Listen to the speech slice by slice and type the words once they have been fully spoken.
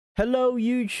Hello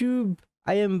YouTube!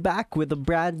 I am back with a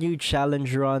brand new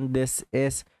challenge run. This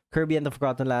is Kirby and the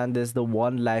Forgotten Land. This is the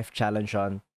one life challenge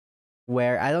run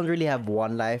where I don't really have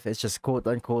one life. It's just quote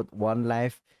unquote one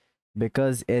life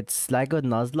because it's like a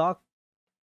nuzlocke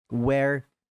where,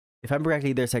 if I'm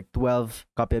correctly, there's like 12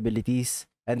 copy abilities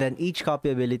and then each copy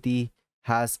ability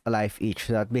has a life each.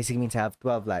 So that basically means I have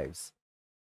 12 lives.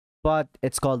 But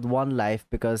it's called one life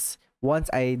because once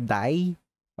I die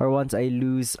or once I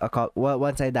lose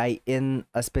once I die in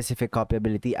a specific copy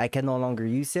ability, I can no longer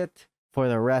use it for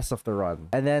the rest of the run.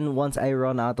 And then once I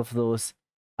run out of those,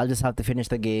 I'll just have to finish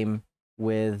the game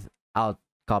without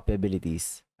copy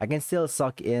abilities. I can still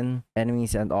suck in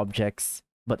enemies and objects,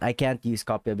 but I can't use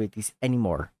copy abilities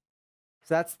anymore.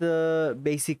 So that's the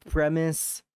basic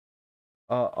premise.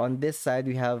 On this side,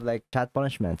 we have like chat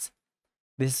punishments.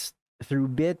 This through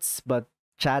bits, but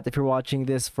chat, if you're watching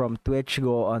this from Twitch,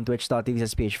 go on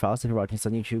twitch.tv/PHFaust. If you're watching this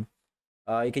on YouTube,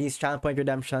 you can use channel point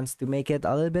redemptions to make it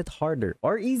a little bit harder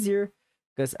or easier,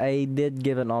 because I did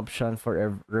give an option for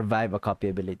a revive a copy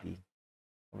ability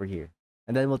over here,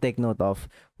 and then we'll take note of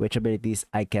which abilities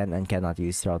I can and cannot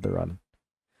use throughout the run.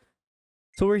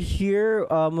 So we're here.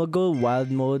 We'll go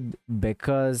wild mode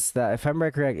because if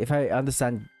I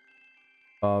understand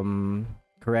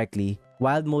correctly,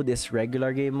 wild mode is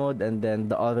regular game mode and then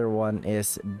the other one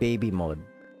is baby mode.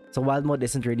 So wild mode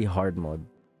isn't really hard mode.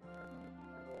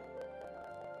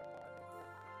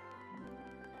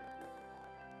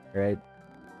 Right?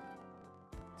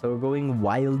 So we're going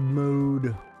wild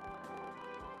mode.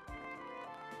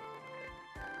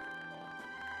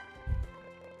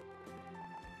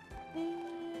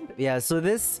 Yeah, so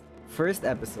this first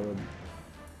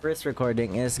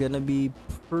recording is gonna be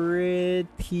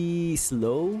pretty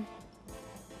slow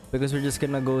because we're just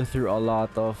gonna go through a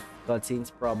lot of cutscenes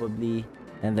probably,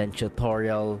 and then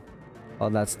tutorial,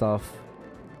 all that stuff.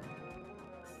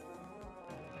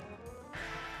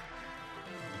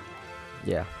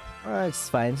 Yeah, it's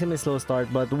fine. It's gonna be a slow start,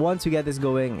 but once we get this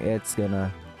going, it's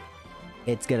gonna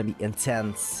be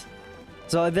intense.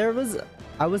 So I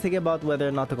was thinking about whether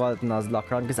or not to call it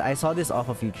nuzlocke run because I saw this off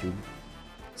of YouTube.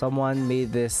 Someone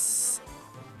made this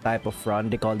type of run.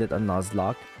 They called it a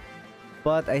nuzlocke.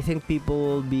 But I think people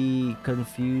will be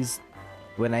confused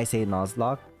when I say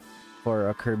nuzlocke for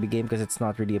a Kirby game because it's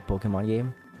not really a Pokemon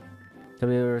game. So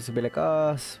viewers will be like,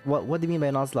 what do you mean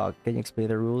by nuzlocke? Can you explain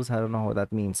the rules? I don't know what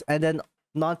that means. And then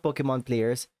non-Pokemon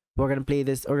players who are gonna play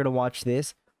this or gonna watch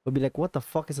this will be like, what the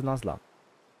fuck is a nuzlocke?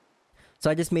 So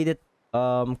I just made it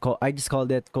I just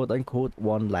called it quote unquote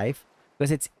one life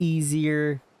because it's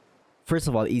easier. First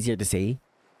of all, easier to say,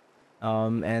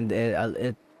 and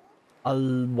a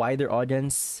wider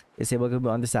audience is able to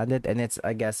understand it, and it's,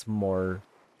 I guess, more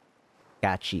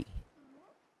catchy.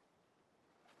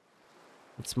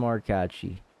 It's more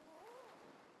catchy.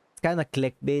 It's kind of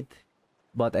clickbait,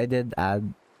 but I did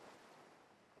add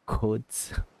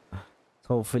quotes. So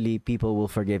hopefully people will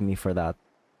forgive me for that.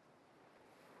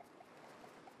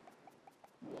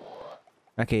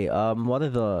 Okay, what are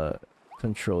the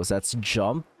controls? That's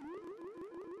jump.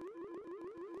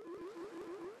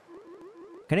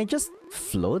 Can I just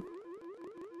float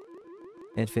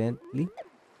infinitely?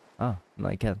 Oh, no,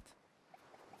 I can't.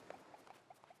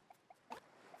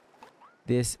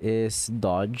 This is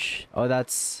dodge. Oh,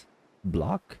 that's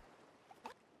block.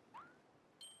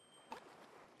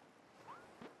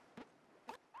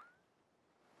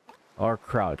 Or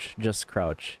crouch. Just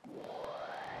crouch.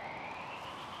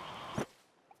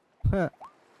 Huh.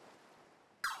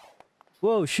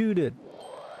 Whoa, shoot it.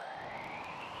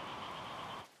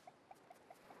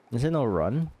 Is there no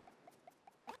run?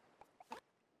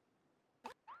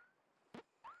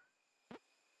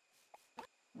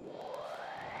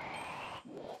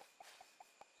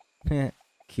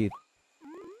 Cute.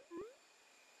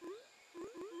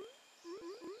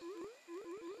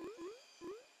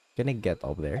 Can I get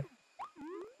up there?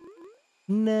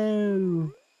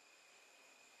 No.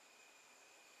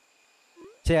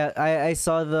 So yeah, I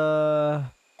saw the...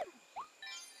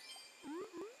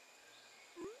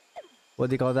 What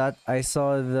do you call that? I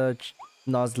saw the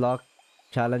nuzlocke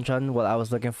challenge run while I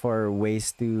was looking for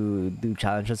ways to do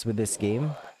challenges with this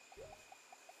game.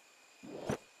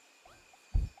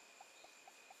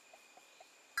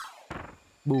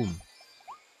 Boom.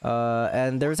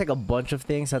 And there was like a bunch of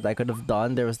things that I could have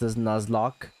done. There was this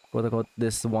nuzlocke, quote unquote,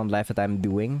 this one life that I'm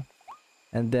doing.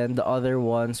 And then the other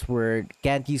ones were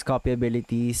can't use copy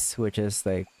abilities, which is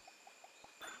like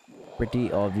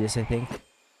pretty obvious, I think.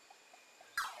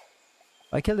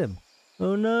 I killed him.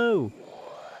 Oh no.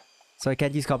 So I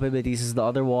can't use copy abilities is the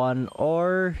other one.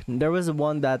 Or there was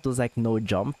one that was like no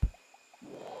jump.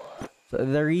 So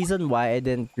the reason why I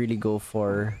didn't really go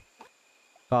for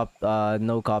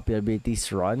no copy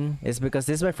abilities run is because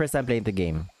this is my first time playing the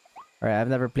game. Alright, I've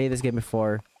never played this game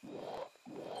before.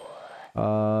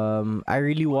 I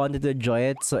really wanted to enjoy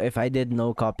it, so if I did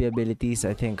no copy abilities,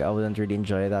 I think I wouldn't really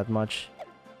enjoy it that much.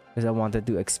 Because I wanted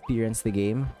to experience the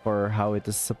game for how it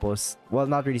was supposed... Well,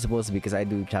 not really supposed to be, because I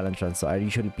do challenge runs, so I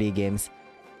usually play games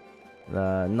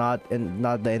not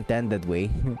the intended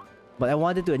way. But I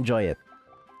wanted to enjoy it.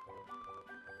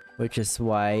 Which is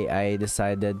why I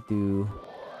decided to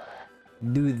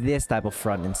do this type of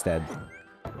run instead.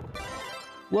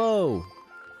 Whoa!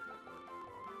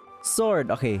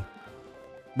 Sword! Okay.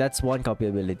 That's one copy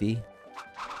ability.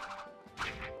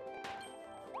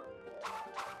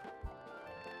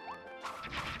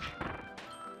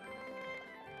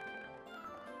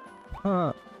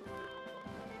 Huh.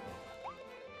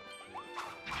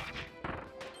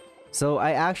 So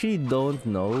I actually don't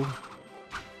know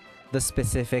the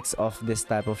specifics of this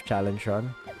type of challenge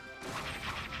run.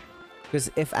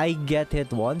 Because if I get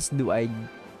hit once,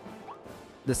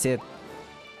 does it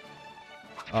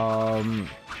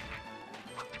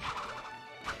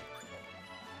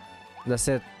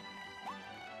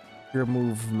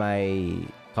remove my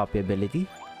copy ability?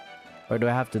 Or do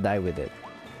I have to die with it?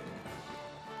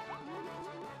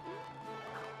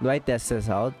 Do I test this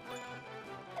out?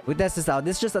 We test this out.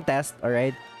 This is just a test,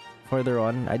 alright? Further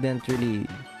on, I didn't really...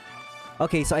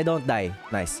 Okay, so I don't die.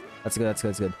 Nice. That's good, that's good,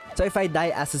 that's good. So if I die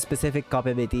as a specific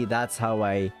copy ability, that's how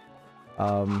I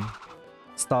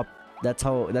stop. That's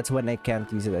when I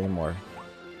can't use it anymore.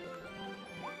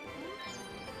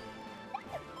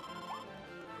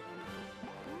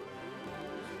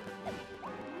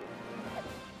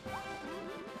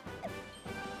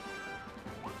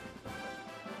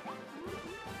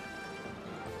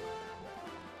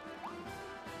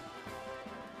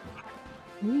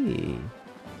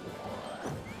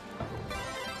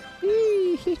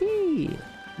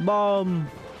 Bomb!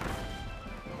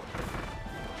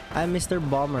 I'm Mr.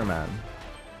 Bomberman.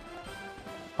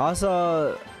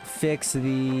 Also, fix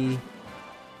the...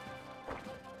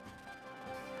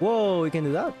 Whoa, we can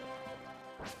do that?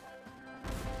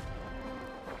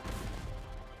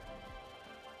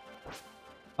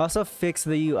 Also, fix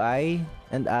the UI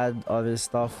and add other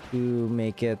stuff to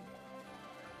make it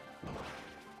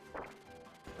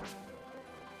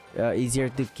easier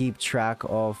to keep track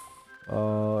of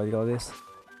what do you call this?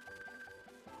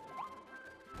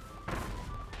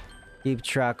 Keep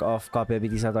track of copy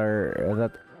abilities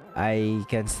that I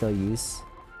can still use.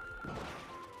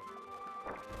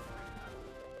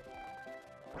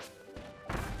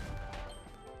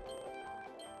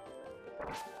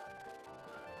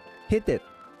 Hit it.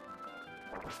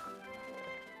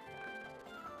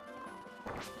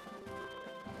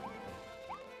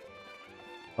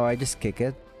 Oh, I just kick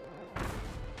it.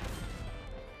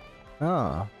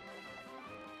 Oh.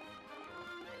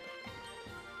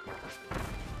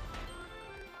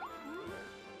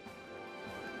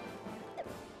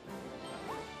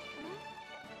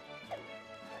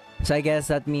 So I guess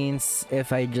that means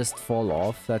if I just fall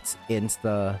off, that's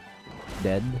insta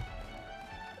dead.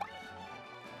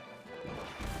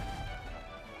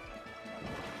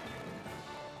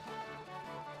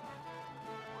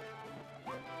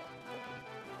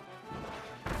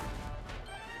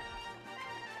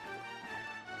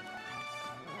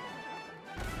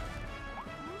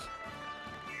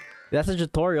 That's a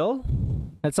tutorial.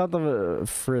 It's not the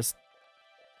first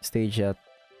stage yet.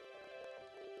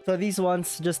 So these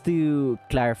ones, just to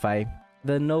clarify,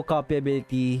 the no copy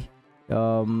ability,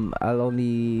 I'll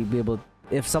only be able...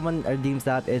 If someone deems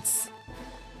that it's...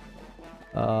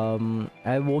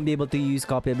 I won't be able to use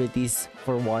copy abilities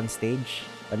for one stage.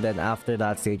 And then after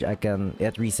that stage, it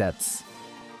resets.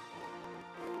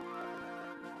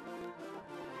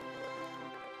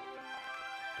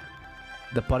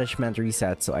 The punishment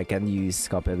resets so I can use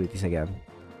copy abilities again.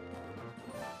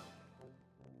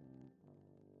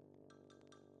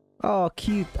 Oh,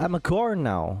 cute. I'm a corn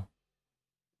now.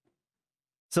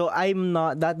 So I'm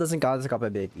not... That doesn't count as a copy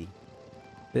ability.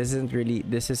 This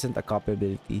isn't a copy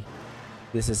ability.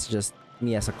 This is just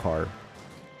me as a car.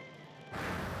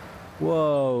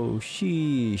 Whoa,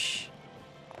 sheesh.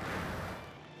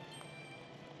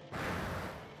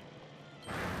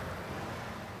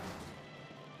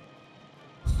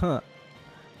 Huh.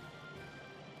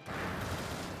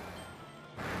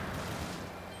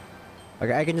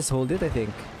 Okay, I can just hold it, I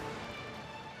think.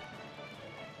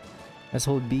 Let's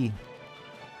hold B.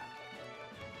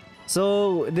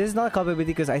 So, this is not a copy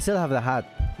ability because I still have the hat.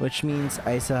 Which means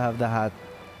I still have the hat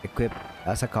equipped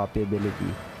as a copy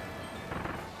ability.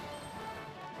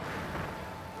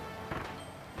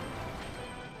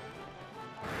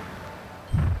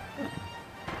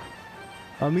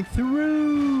 Coming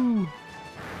through!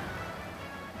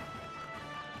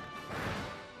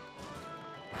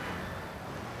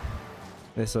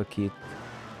 They're so cute.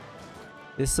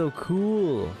 They're so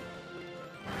cool.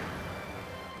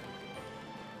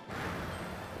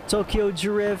 Tokyo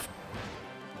Drift.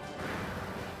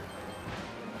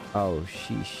 Oh,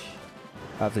 sheesh.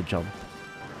 I have to jump.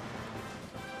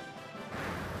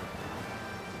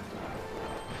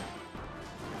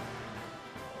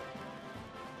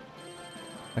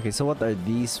 Okay, so what are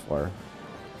these for?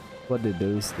 What do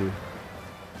those do?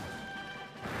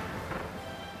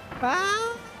 Ah!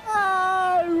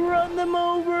 Run them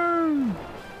over!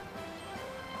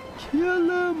 Kill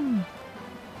them!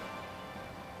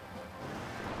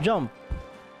 Jump!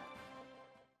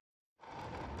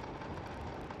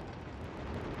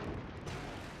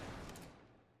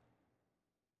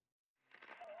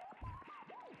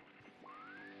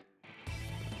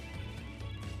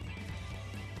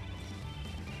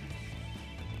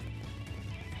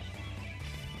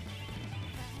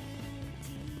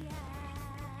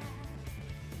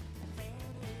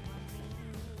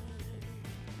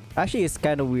 Actually, it's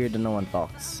kind of weird that no one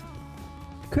talks.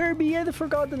 Kirby and the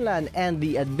Forgotten Land, and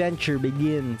the adventure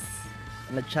begins.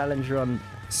 And the challenge run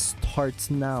starts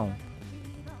now.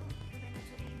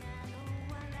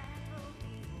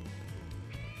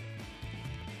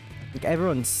 Like,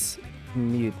 everyone's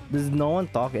mute. Does no one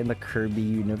talk in the Kirby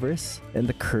universe? In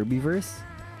the Kirbyverse?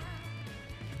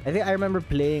 I think I remember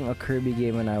playing a Kirby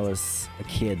game when I was a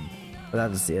kid. But that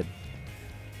was it.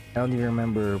 I don't even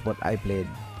remember what I played.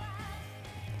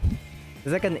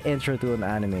 It's like an intro to an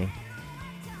anime.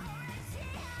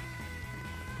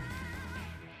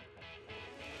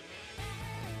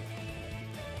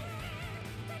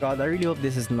 God, I really hope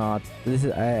this is not this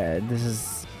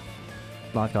is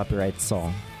not copyright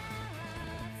song.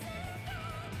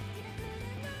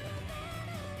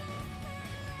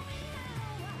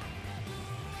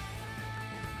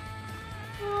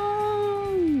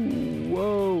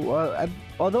 Whoa!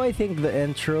 Although I think the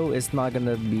intro is not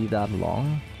gonna be that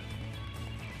long.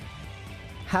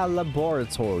 HAL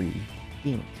Laboratory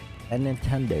Inc. and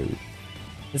Nintendo.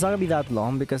 It's not gonna be that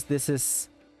long because this is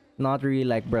not really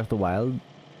like Breath of the Wild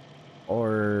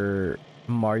or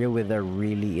Mario with a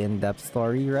really in-depth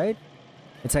story, right?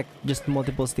 It's like just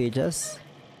multiple stages,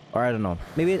 or I don't know.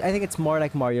 Maybe I think it's more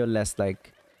like Mario, less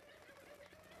like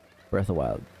Breath of the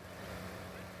Wild.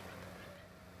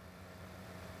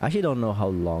 I actually don't know how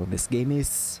long this game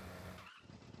is.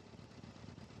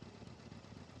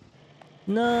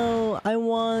 No, I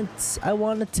want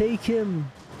to take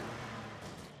him.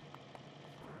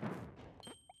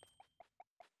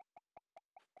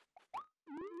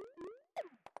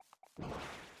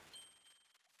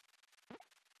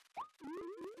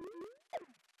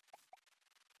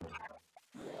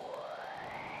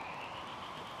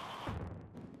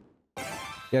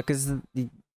 Yeah, because the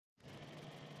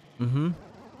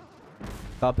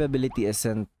copy ability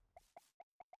isn't.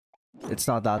 It's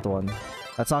not that one.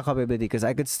 That's not copy ability because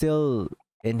I could still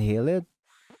inhale it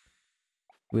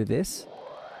with this.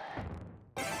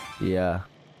 Yeah.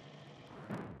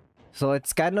 So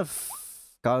it's kind of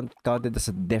counted as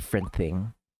a different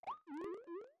thing.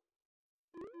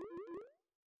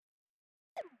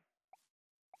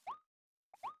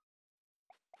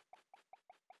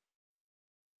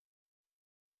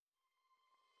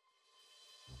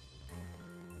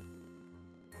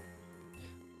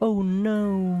 Oh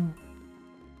no.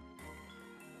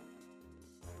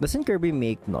 Doesn't Kirby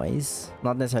make noise?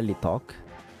 Not necessarily talk.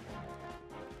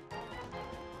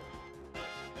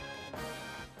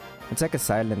 It's like a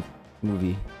silent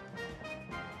movie.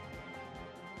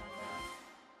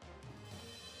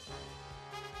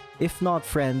 If not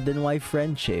friend, then why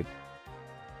friendship?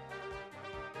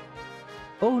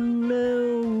 Oh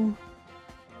no!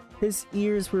 His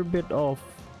ears were bit off.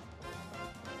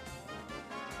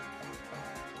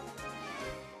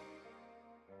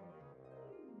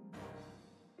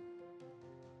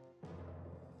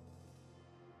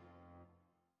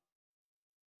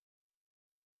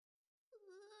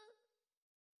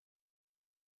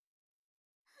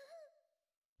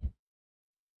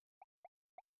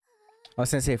 I was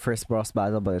gonna say first boss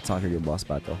battle, but it's not really a boss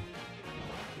battle.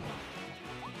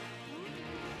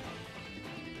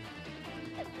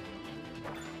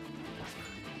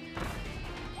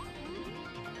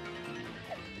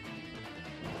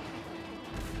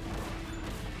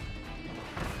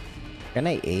 Can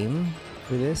I aim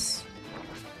for this?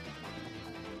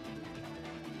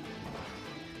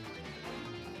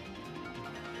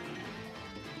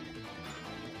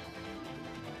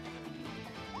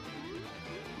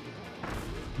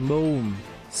 Boom.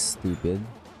 Stupid.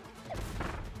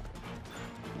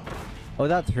 Oh,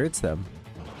 that hurts them.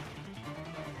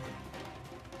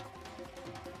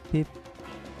 Beep.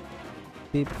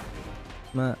 Beep.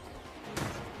 Ma.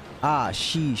 Ah,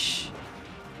 sheesh.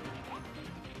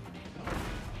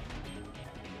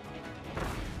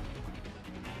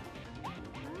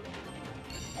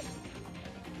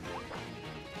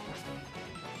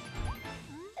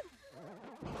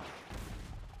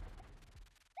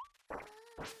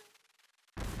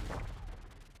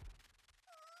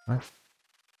 What?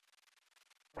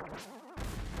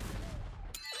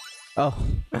 Oh,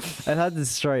 I had to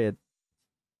destroy it.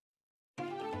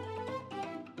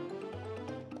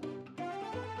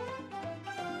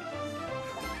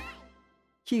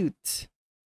 Cute.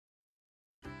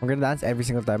 We're gonna dance every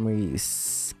single time we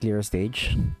clear a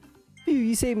stage. Phew,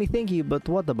 you saved me, thank you, but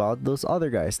what about those other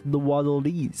guys? The Waddle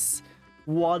Dees.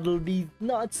 Waddle Dees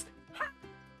nuts. Ha!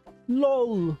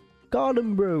 LOL. Got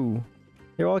him, bro.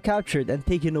 They're all captured and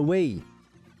taken away.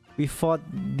 We fought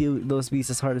those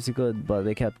beasts as hard as we could, but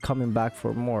they kept coming back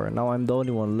for more. Now I'm the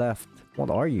only one left. What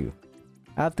are you?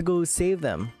 I have to go save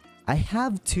them. I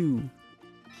have to.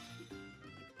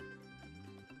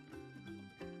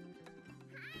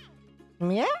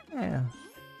 Yeah.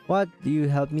 What? Do you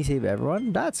help me save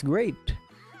everyone? That's great.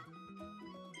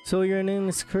 So your name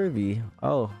is Kirby.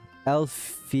 Oh,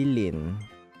 Elfilin.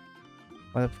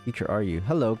 What creature are you?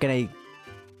 Hello, can I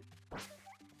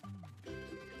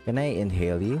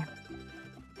inhale you?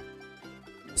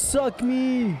 Suck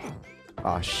me!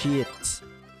 Ah, shit.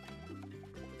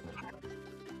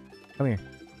 Come here.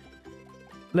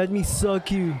 Let me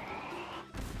suck you.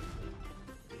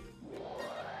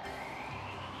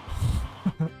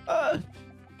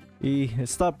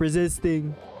 Stop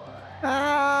resisting.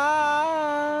 Ah,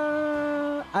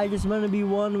 I just want to be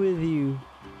one with you.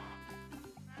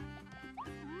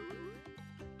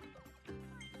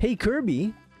 Hey,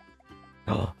 Kirby.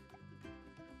 Oh.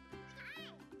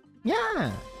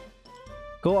 Yeah.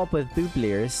 Go up with 2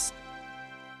 players.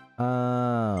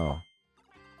 Oh.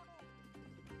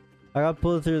 I got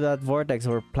pulled through that vortex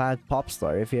or plant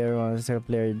popstar. If you ever want to start a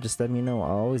player, just let me know.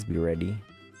 I'll always be ready.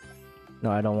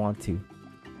 No, I don't want to.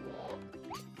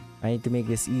 I need to make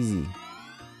this easy.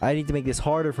 I need to make this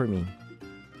harder for me.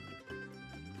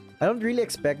 I don't really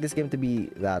expect this game to be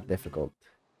that difficult.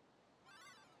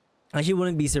 I actually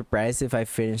wouldn't be surprised if I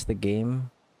finish the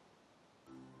game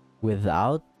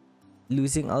without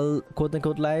losing a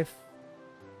quote-unquote life.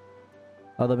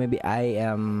 Although maybe I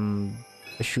am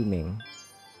just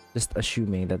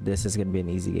assuming that this is gonna be an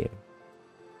easy game.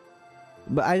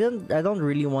 But I don't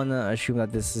really wanna assume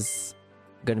that this is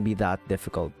gonna be that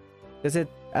difficult. Because I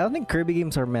don't think Kirby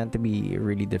games are meant to be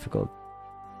really difficult.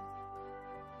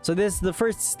 So this is the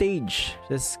first stage.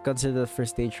 Just consider the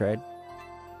first stage, right?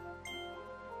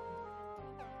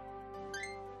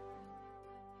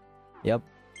 Yep.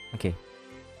 Okay.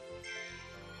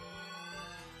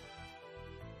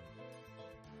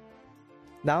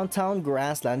 Downtown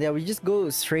Grassland. Yeah, we just go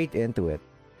straight into it.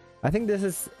 I think this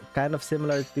is kind of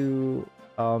similar to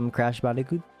Crash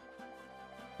Bandicoot,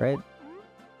 right?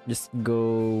 Just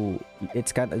go.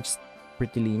 It's kind of just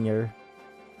pretty linear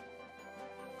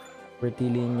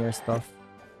stuff.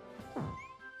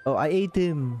 Oh, I ate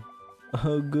him.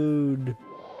 Oh, good.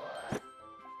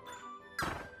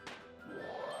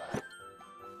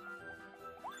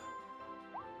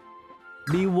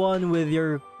 Be one with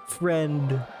your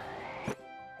friend.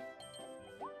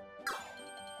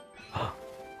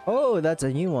 Oh, that's a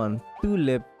new one.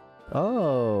 Tulip.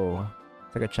 Oh,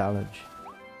 it's like a challenge.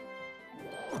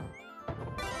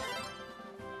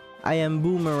 I am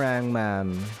Boomerang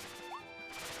Man.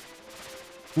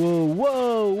 Whoa,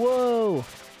 whoa, whoa!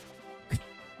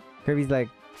 Kirby's like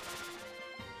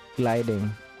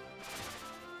gliding,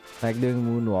 like doing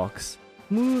moonwalks.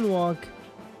 Moonwalk,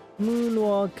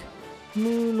 moonwalk,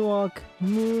 moonwalk,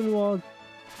 moonwalk.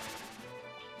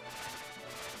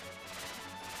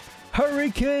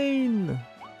 Hurricane!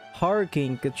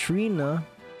 Hurricane Katrina.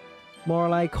 More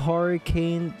like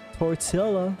Hurricane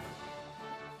Tortilla.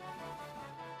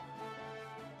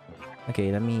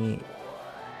 Okay, let me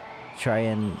try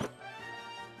and...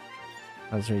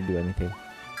 I don't really do anything.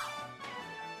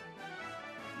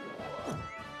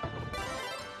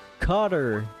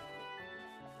 Cutter!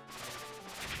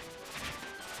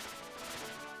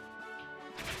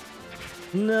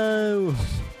 No!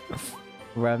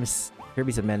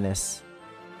 Kirby's a menace.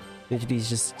 Literally, he's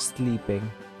just sleeping.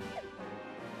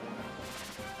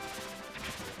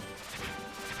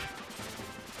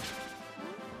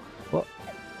 Whoa!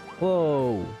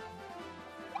 Whoa!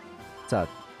 What's up?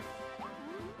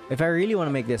 If I really want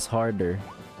to make this harder,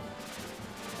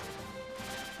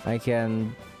 I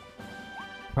can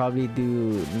probably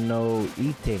do no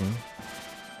eating.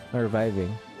 Not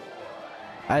reviving.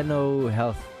 I know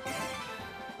health.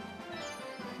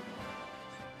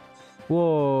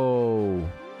 Whoa.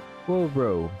 Whoa,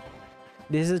 bro.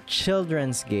 This is a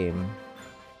children's game.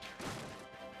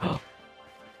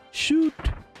 Shoot!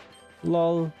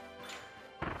 Lol.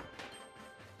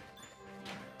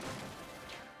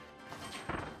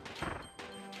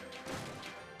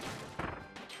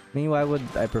 I mean, why would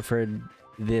I prefer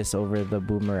this over the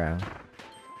boomerang?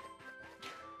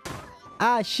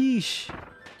 Ah, sheesh!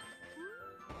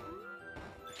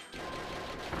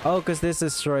 Oh, because this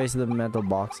destroys the metal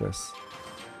boxes.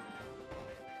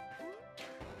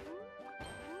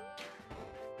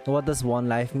 What does one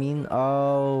life mean?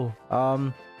 Oh,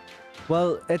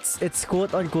 well, it's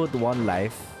quote unquote one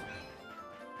life,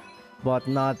 but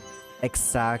not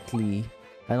exactly.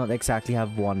 I don't exactly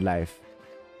have one life.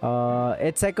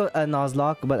 It's like a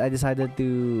nuzlocke, but I decided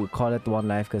to call it one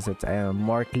life because it's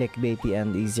more clickbaity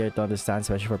and easier to understand,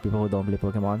 especially for people who don't play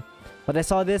Pokemon. But I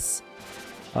saw this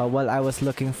while I was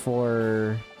looking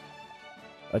for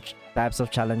types of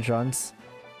challenge runs.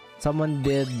 Someone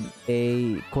did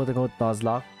a quote-unquote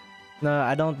nuzlocke. No,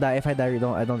 I don't die. If I die,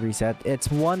 I don't reset.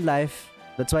 It's one life.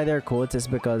 That's why there are quotes, is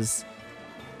because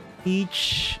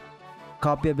each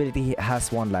copy ability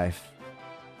has one life.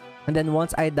 And then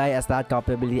once I die as that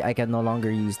copy ability, I can no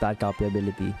longer use that copy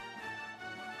ability.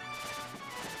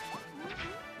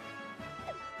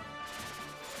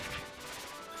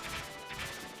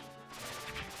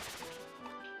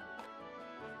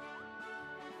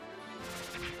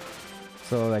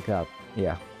 So like that,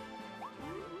 yeah.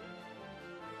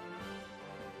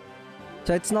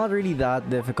 So it's not really that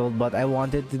difficult, but I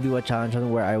wanted to do a challenge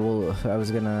on where I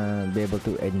was gonna be able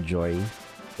to enjoy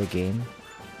the game.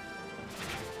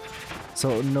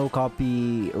 So no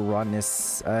copy run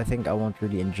is, I think I won't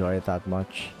really enjoy it that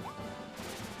much,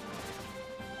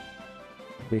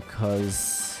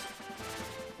 because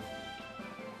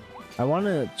I want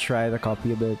to try the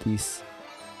copy abilities.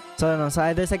 So I don't know,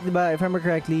 so there's like, if I remember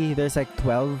correctly, there's like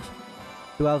 12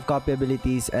 copy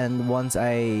abilities, and once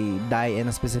I die in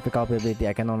a specific copy ability,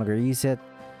 I can no longer use it.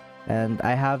 And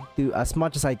I have to, as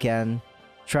much as I can,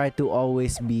 try to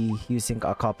always be using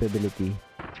a copy ability.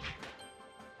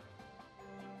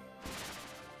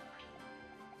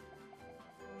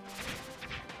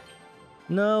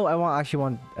 No, I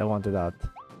wanted that.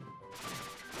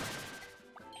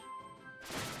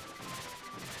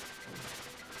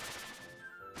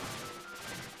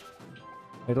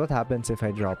 Wait, what happens if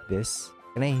I drop this?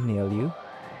 Can I nail you?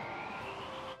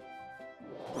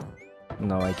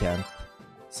 No, I can't.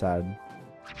 Sad.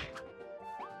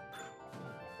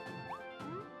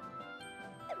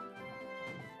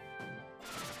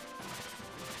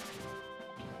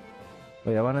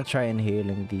 Wait, I want to try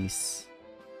inhaling these.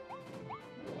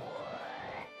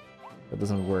 That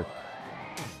doesn't work.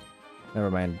 Never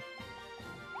mind.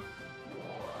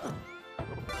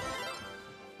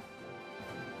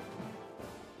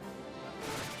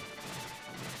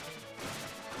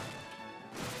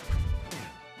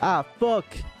 Ah, fuck!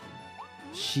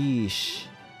 Sheesh.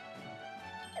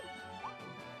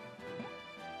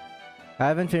 I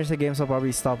haven't finished the game, so I'll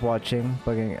probably stop watching.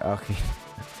 Okay.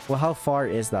 Well, how far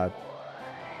is that?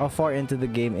 How far into the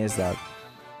game is that?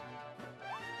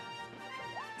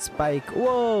 Spike.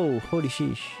 Whoa! Holy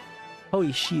sheesh.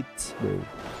 Holy shit, bro.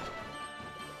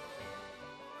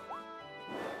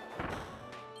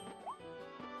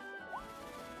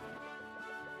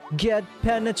 Get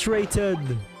penetrated!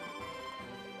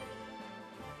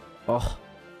 Oh.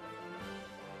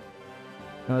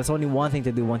 Now there's only one thing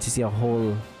to do once you see a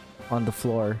hole on the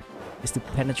floor, is to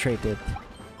penetrate it.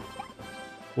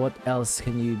 What else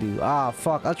can you do? Ah,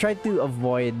 fuck. I'll try to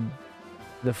avoid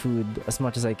the food as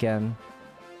much as I can.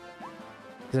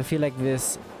 Because I feel like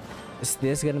is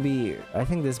this gonna be... I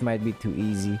think this might be too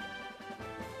easy.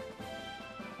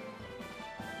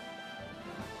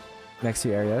 Next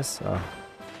few areas? Oh.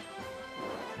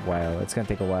 Wow, it's gonna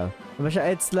take a while.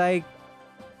 It's like...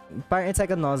 It's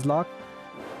like a nuzlocke,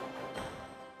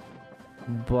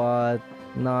 but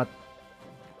not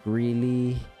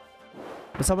really.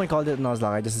 But someone called it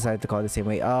nuzlocke. I just decided to call it the same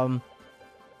way.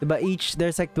 But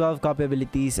there's like 12 copy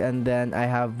abilities, and then I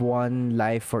have one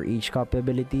life for each copy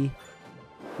ability.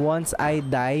 Once I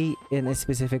die in a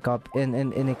specific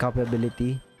in a copy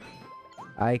ability,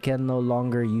 I can no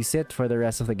longer use it for the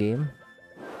rest of the game.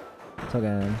 So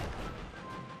again,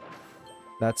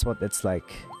 that's what it's like.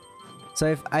 So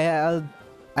if I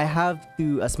have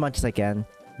to, as much as I can,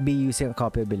 be using a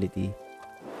copy ability.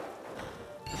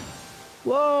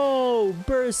 Whoa!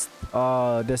 Burst!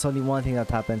 Oh, there's only one thing that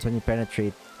happens when you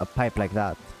penetrate a pipe like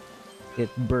that. It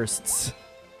bursts.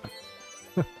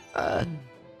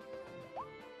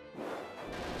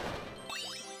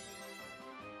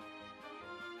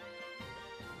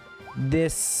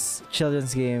 this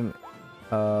children's game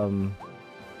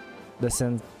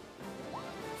doesn't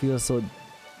feel so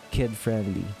kid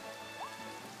friendly.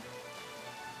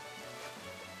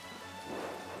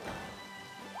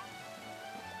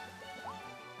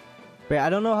 But I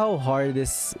don't know how hard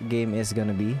this game is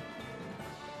gonna be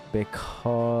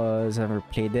because I've never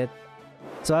played it.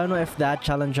 So I don't know if that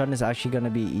challenge run is actually gonna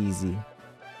be easy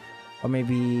or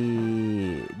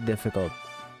maybe difficult.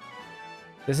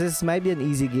 This might be an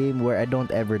easy game where I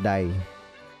don't ever die.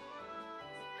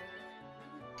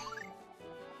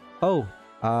 Oh,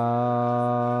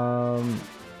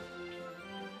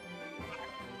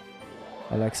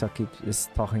 Alexa is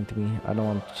talking to me. I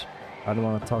don't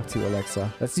want to talk to you,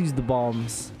 Alexa. Let's use the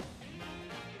bombs.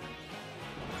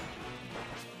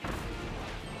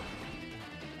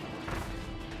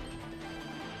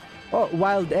 Oh,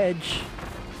 Wild Edge.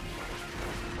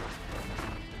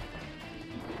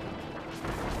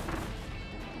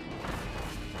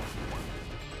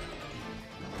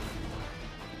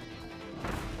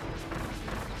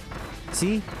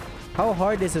 See? How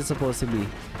hard is it supposed to be?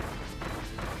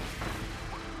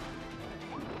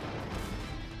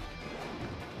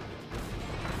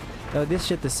 Oh, this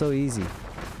shit is so easy.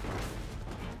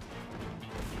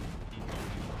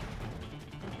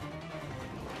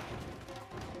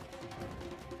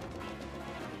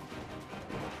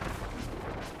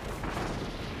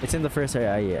 It's in the first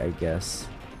area, I guess.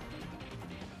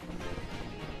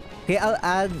 Okay,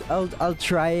 I'll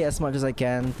try as much as I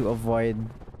can to avoid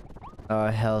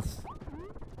health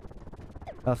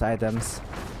items.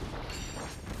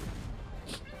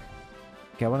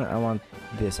 Okay, I want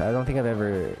this. I don't think I've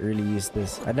ever really used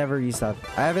this. I never used that.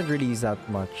 I haven't really used that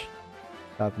much.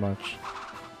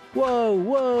 Whoa,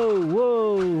 whoa,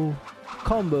 whoa!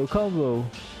 Combo.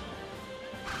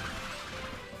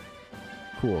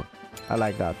 Cool. I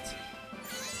like that.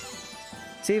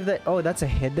 Save that. Oh, that's a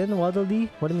hidden Waddle Dee?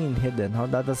 What do you mean hidden? How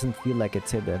that doesn't feel like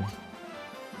it's hidden.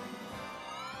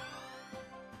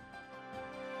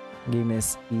 Game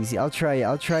is easy. I'll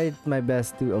try my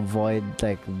best to avoid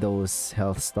like those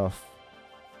health stuff.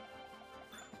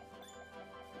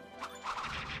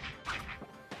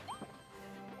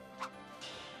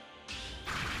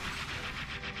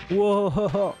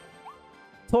 Whoa!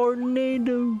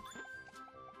 Tornado!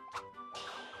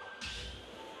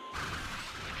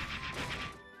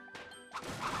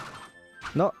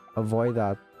 No, avoid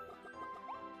that.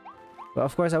 But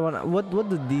of course I want. What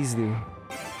do these do?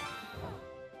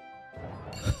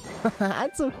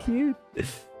 That's so cute.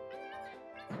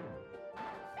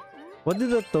 What do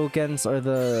the tokens or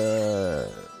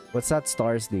the what's that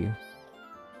stars do?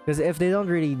 Because if they don't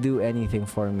really do anything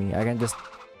for me, I can just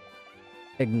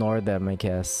ignore them, I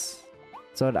guess.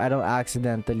 So I don't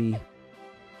accidentally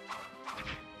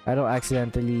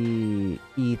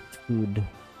eat food.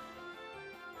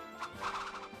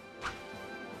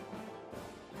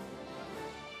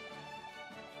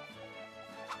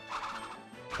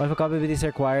 What if a copy ability is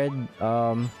required?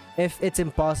 If it's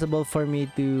impossible for me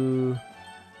to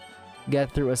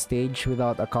get through a stage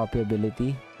without a copy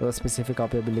ability, or a specific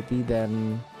copy ability,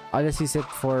 then I'll just use it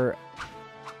for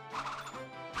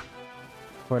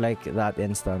like that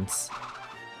instance.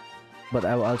 But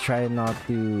I'll try not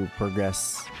to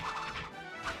progress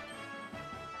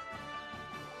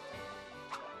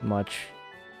much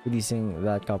with using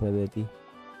that copy ability.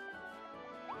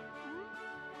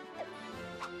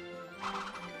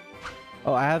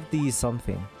 Oh, I have to use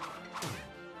something.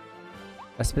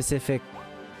 A specific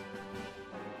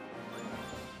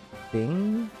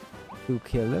thing to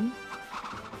kill him.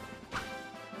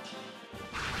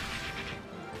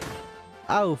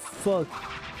 Oh, fuck.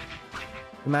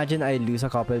 Imagine I lose a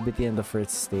copy ability in the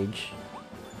first stage.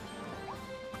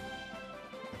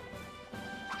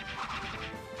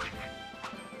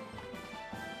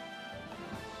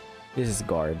 This is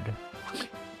guard.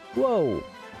 Whoa!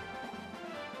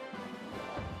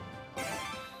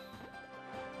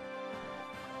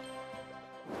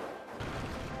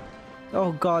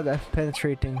 Oh god, I'm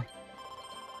penetrating.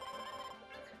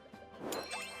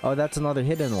 Oh, that's another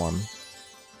hidden one.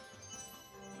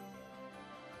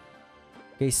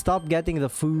 Okay, stop getting the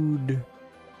food.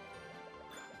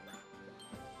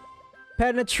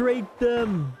 Penetrate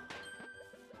them!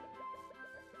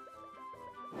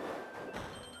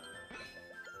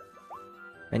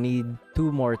 I need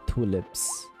 2 more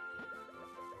tulips.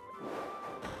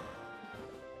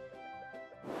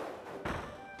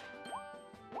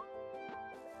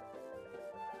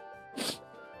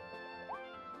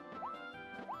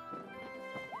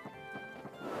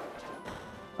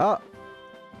 Oh!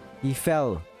 He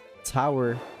fell.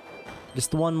 Tower.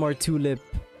 Just 1 more tulip.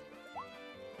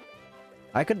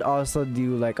 I could also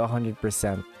do like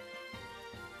 100%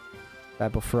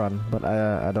 type of run, but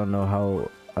I don't know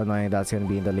how annoying that's gonna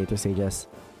be in the later stages.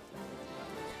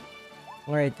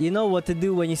 Alright, you know what to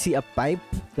do when you see a pipe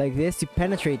like this. You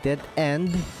penetrate it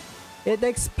and it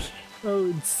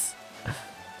explodes.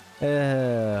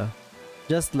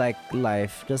 Just like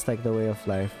life, just like the way of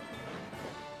life.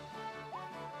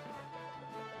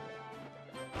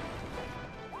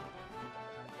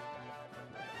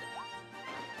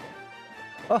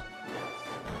 Oh!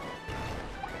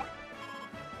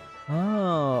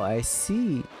 Oh, I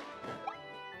see.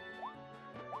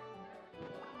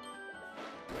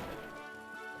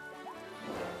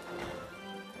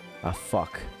 Ah,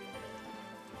 fuck.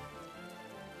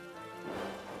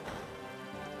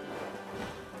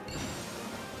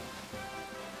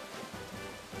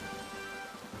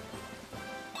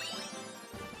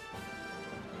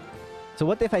 So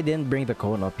what if I didn't bring the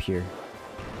cone up here?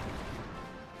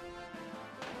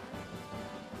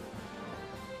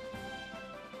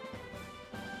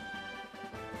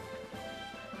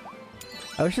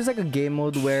 I wish there's like a game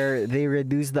mode where they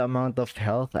reduce the amount of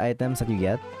health items that you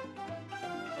get.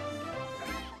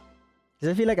 Because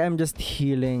I feel like I'm just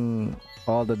healing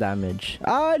all the damage.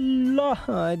 Allah!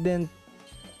 I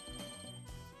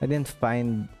didn't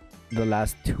find the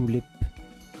last tulip.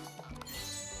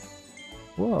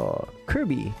 Whoa,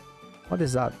 Kirby. What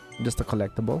is that? Just a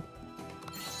collectible?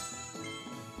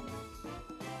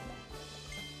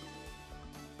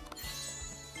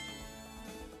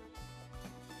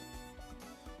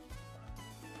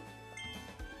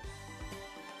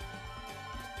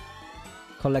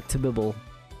 Collectible.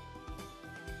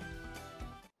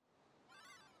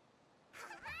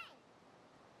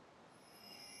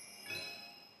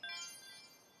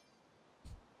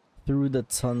 Through the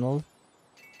tunnel.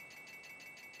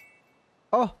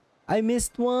 Oh, I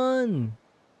missed one.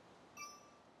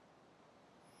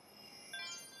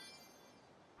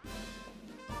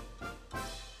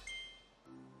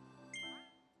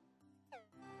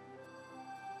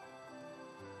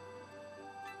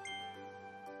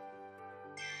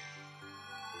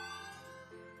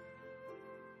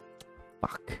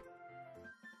 Fuck.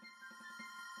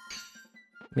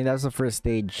 I mean, that's the first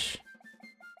stage.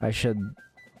 I should...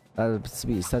 That's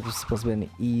supposed to be an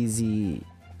easy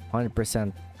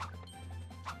 100%.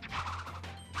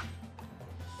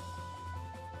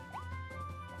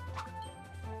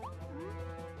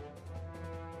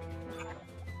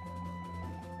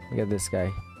 Look at this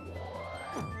guy.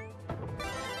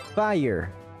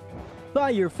 Fire!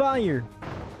 Fire! Fire!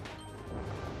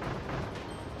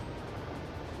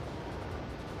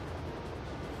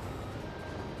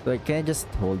 Like, can I just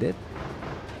hold it?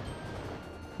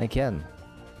 I can.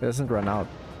 It doesn't run out.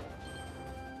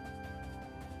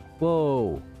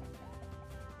 Whoa!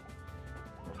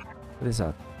 What is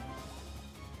that?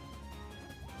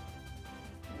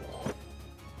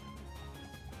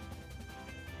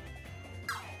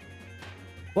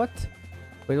 What?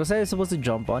 Wait, was I supposed to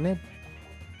jump on it?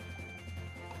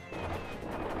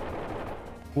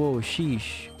 Whoa,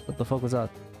 sheesh. What the fuck was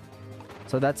that?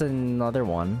 So that's another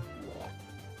one.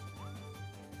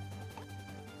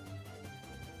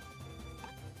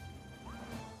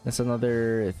 That's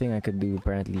another thing I could do,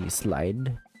 apparently.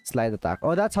 Slide. Slide attack.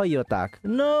 Oh, that's how you attack.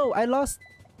 No! I lost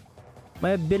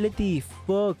my ability.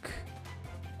 Fuck.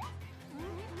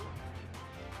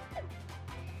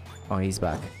 Oh, he's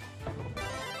back.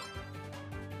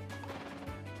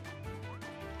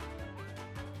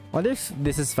 I wonder if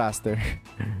this is faster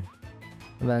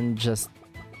than just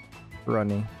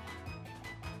running.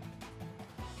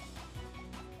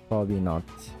 Probably not.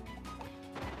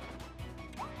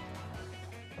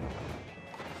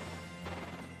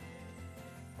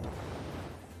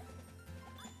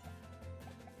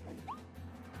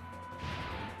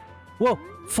 Whoa!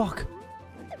 Fuck!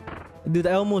 Dude,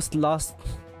 I almost lost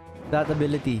that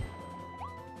ability.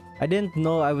 I didn't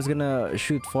know I was gonna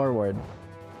shoot forward.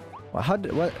 How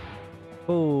did... What?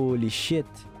 Holy shit.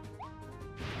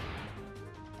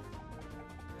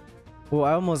 Oh,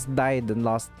 I almost died and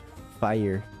lost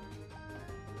fire.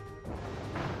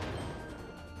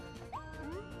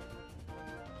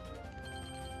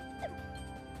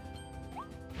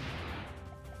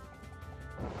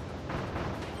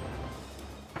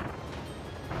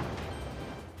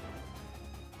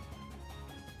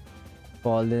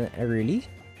 Fallen really?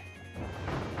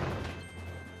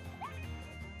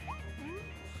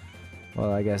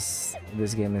 Well, I guess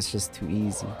this game is just too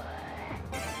easy.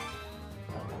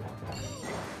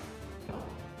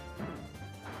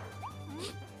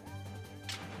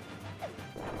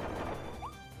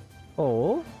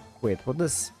 Oh, wait, what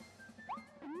does...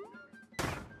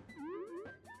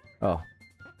 Oh,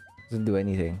 Doesn't do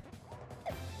anything.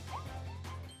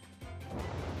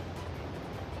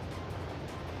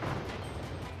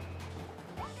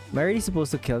 Am I really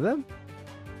supposed to kill them?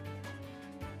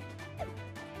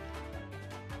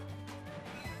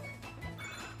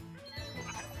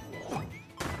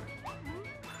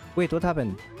 Wait, what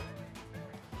happened?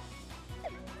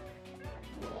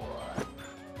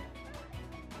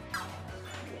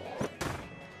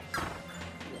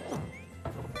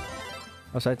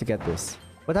 I was trying to get this.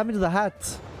 What happened to the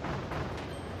hat?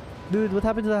 Dude, what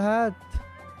happened to the hat?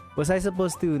 Was I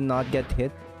supposed to not get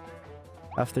hit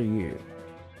after you?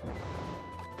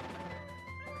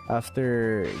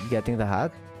 After getting the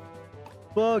hat?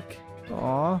 Fuck!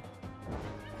 Aww.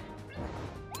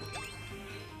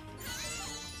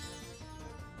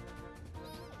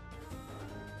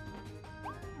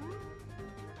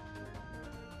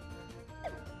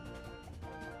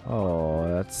 Oh,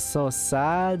 that's so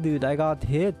sad, dude. I got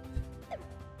hit.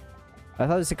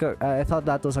 I thought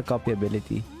that was a copy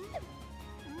ability.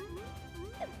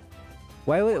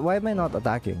 Why am I not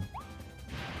attacking?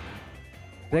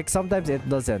 Like sometimes it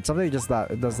doesn't. Sometimes it just that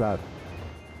it does that.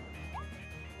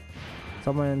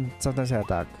 Sometimes I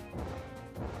attack.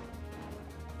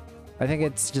 I think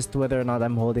it's just whether or not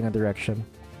I'm holding a direction.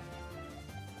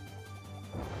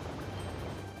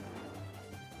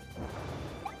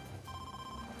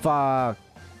 Fuck.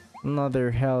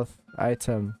 Another health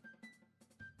item.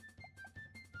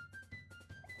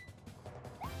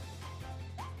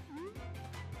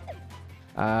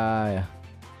 Ah, yeah.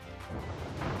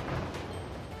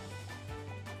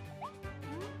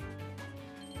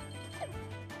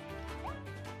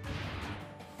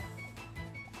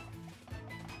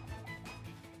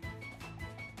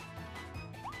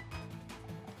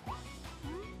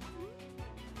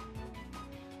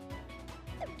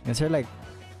 Is there like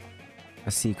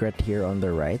a secret here on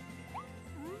the right?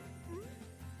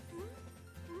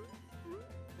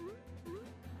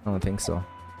 I don't think so.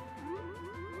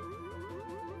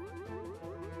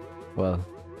 Well,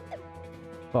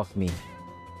 fuck me.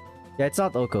 Yeah, it's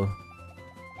not Oko.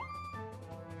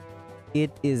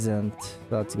 It isn't.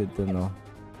 That's good to know.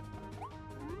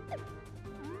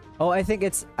 Oh, I think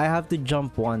it's I have to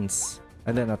jump once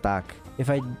and then attack.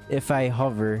 If I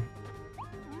hover,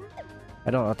 I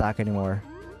don't attack anymore.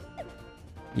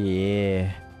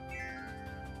 Yeah.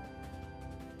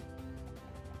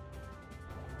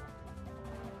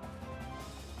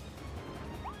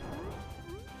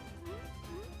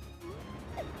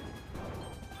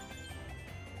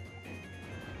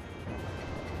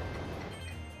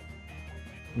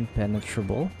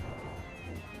 Impenetrable.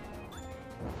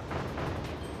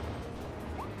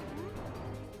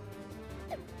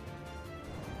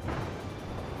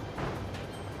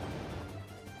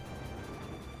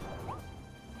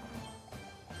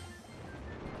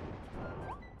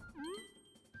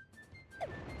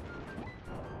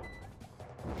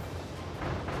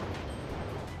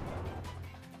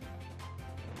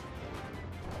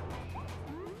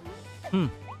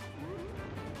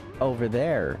 Over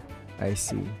there. I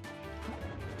see.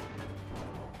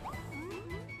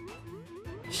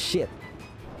 Shit.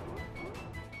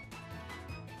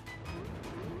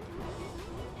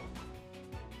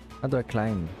 How do I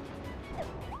climb?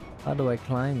 How do I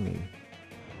climb me?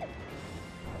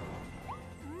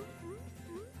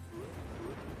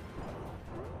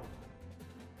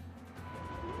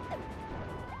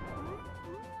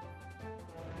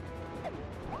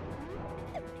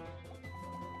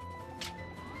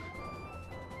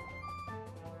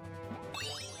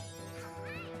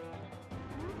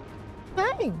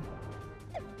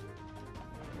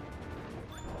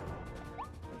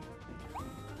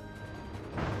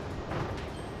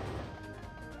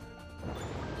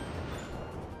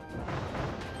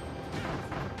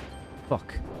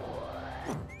 Fuck.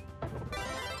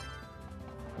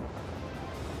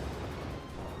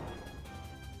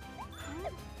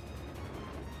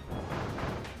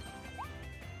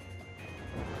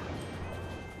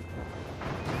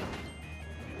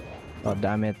 Oh,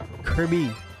 damn it. Kirby,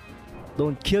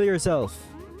 don't kill yourself.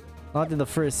 Not in the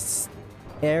first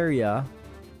area.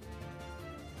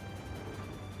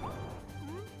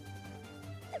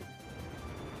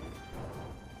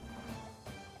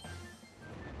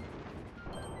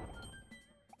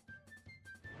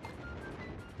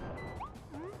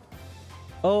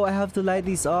 Oh, I have to light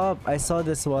these up. I saw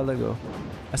this a while ago.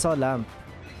 I saw a lamp.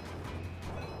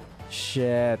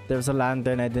 Shit, there's a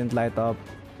lantern I didn't light up.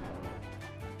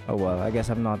 Oh well, I guess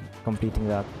I'm not completing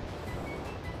that.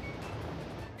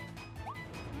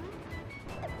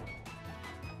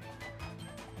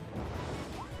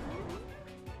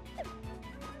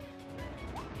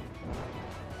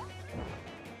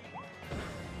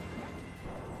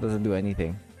 Doesn't do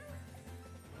anything.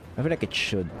 I feel like it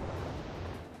should.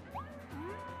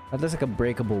 That looks like a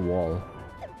breakable wall.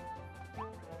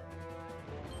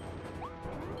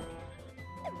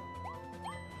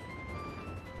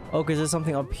 Oh, because there's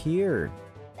something up here.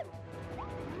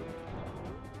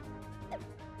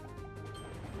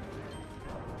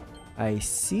 I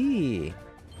see.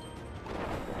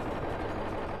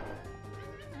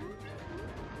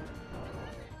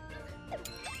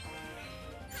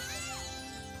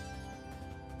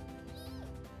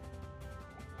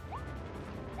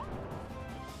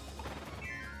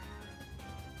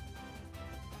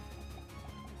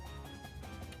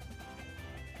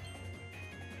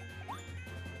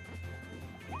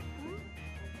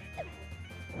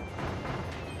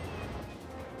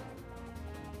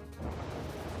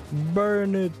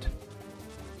 Burn it.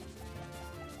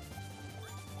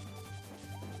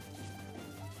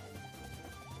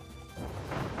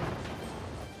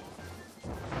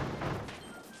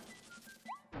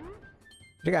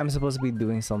 I think I'm supposed to be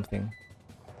doing something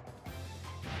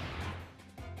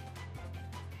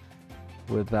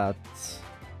with that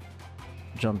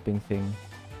jumping thing.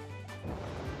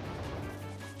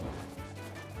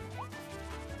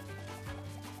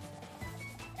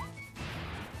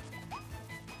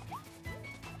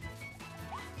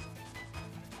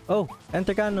 Oh,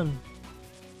 enter cannon.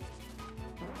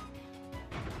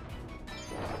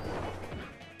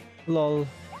 Lol.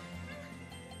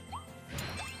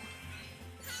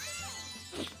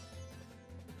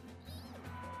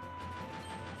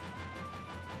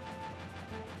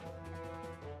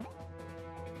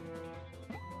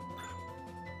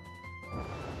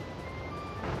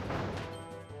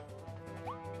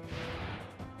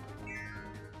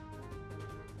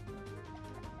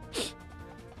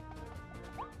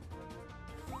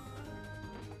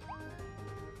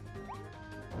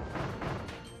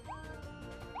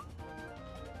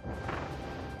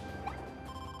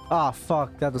 Ah,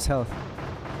 fuck, that was health.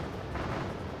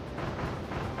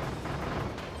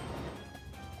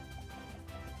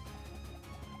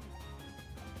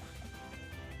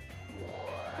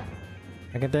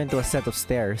 I can turn into a set of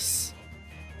stairs.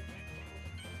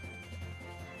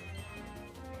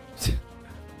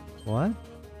 What?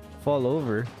 Fall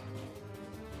over?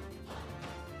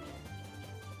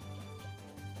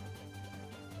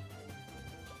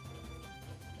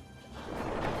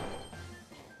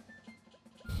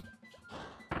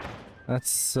 That's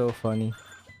so funny.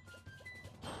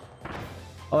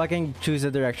 Oh, I can choose the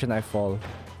direction I fall.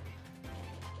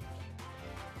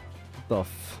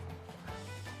 Tough.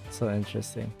 So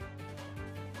interesting.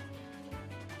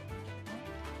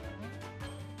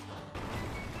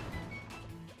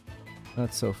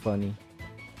 That's so funny.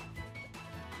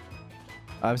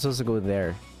 I'm supposed to go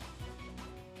there.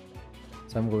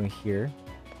 So I'm going here.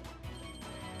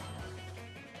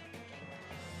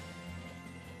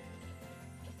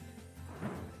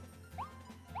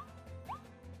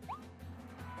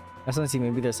 I just want to see,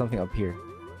 maybe there's something up here.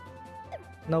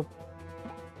 Nope.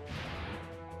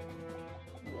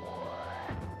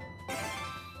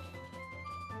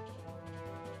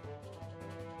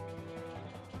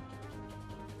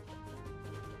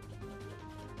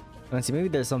 Let's see, maybe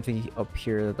there's something up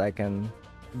here that I can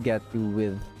get to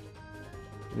with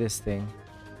this thing.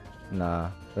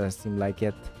 Nah, doesn't seem like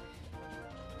it.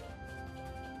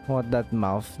 What that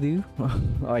mouth do?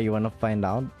 Oh, you wanna find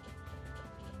out?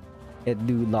 It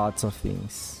do lots of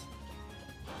things.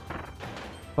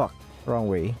 Fuck, wrong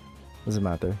way. Doesn't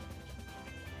matter.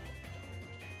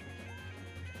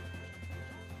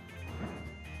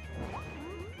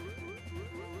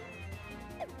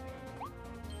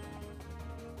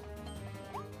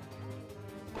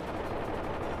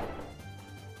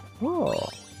 Whoa.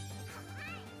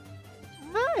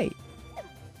 Hi.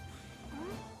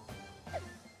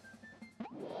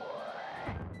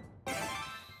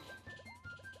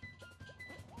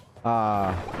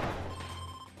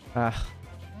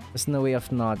 There's no way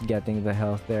of not getting the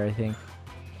health there, I think.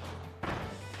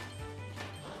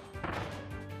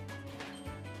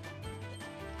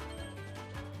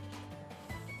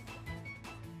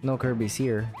 No Kirby's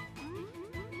here.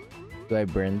 Do I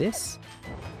burn this?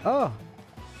 Oh!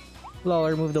 Lol,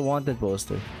 remove the wanted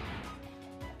poster.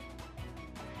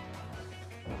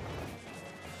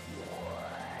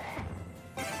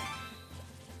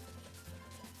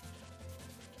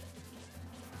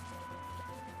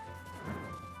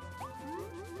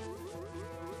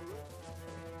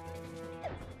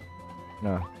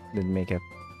 No, didn't make it.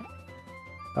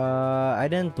 I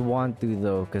didn't want to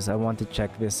though, because I want to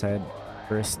check this side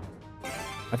first.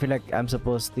 I feel like I'm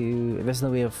supposed to... There's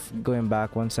no way of going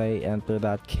back once I enter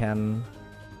that can.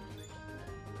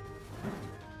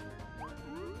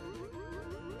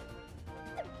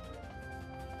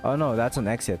 Oh no, that's an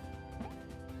exit.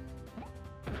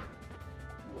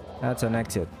 That's an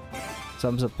exit. So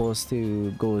I'm supposed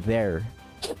to go there.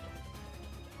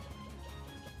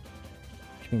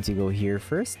 Which means you go here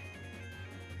first.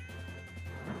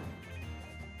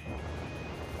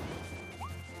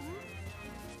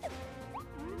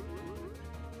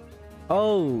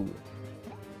 Oh!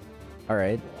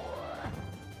 Alright.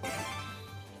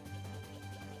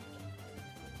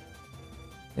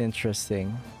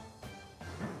 Interesting.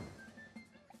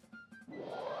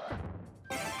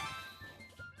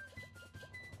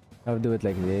 I'll do it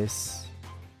like this.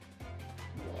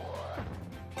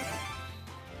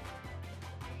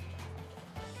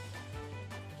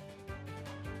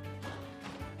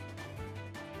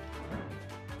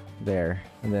 There.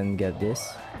 And then get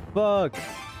this. Fuck!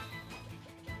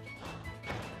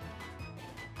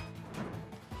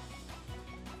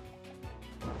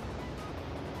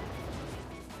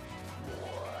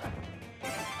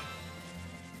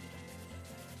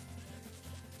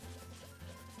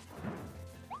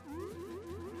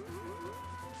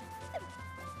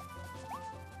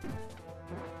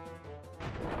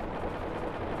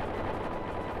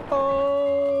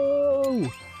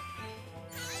 Oh!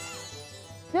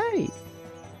 Yay!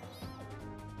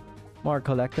 More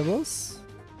collectibles?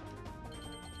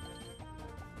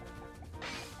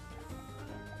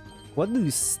 What do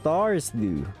stars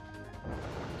do?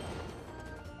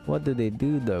 What do they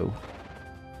do though?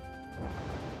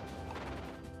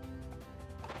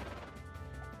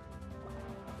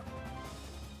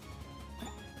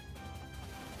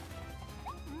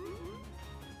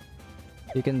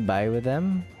 You can buy with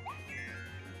them?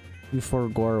 You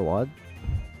forgo what?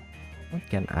 What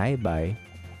can I buy?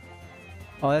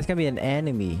 Oh, that's gonna be an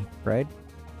enemy, right?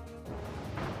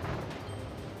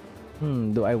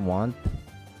 Do I want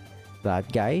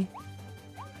that guy?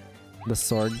 The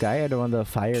sword guy? I don't want the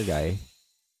fire guy.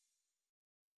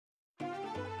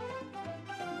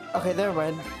 Okay, never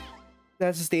mind.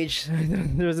 That's a stage.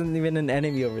 There wasn't even an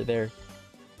enemy over there.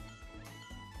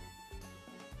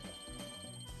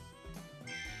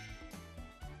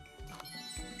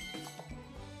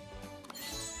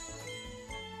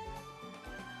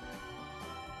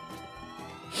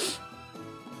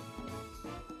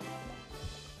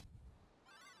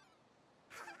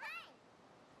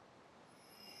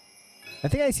 I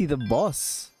think I see the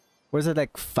boss. Was it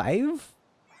like 5?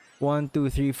 1, 2,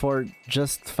 3, 4,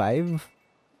 just 5?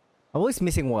 I'm always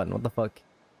missing one. What the fuck?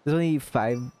 There's only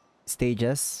 5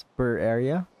 stages per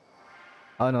area.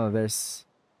 Oh no, there's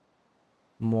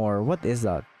more. What is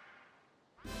that?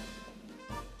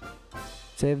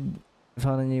 Save,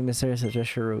 found a new mysterious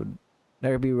treasure road.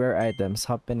 There be rare items.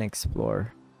 Hop and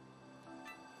explore.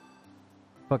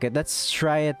 Okay, let's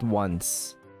try it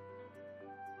once.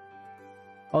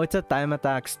 Oh, it's a time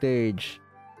attack stage.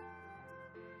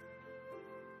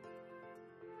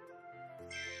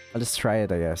 I'll just try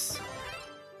it, I guess.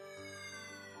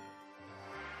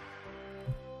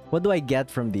 What do I get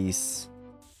from these?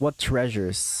 What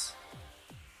treasures?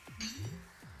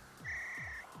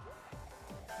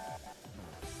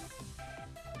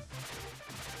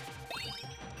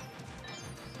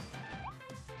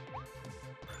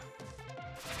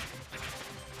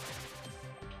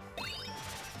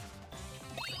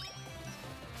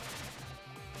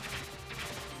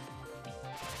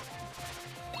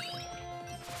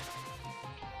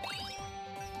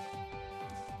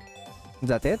 Is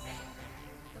that it?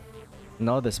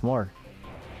 No, there's more.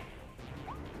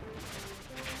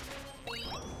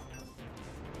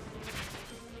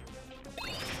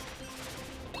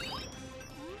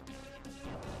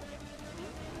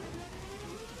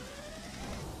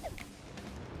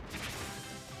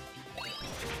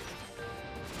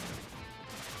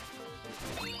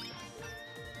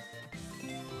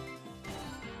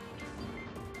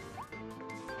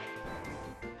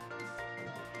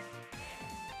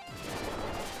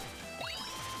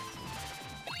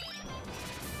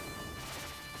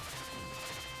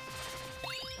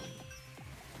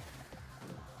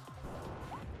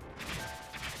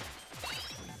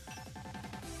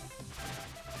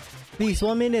 Please,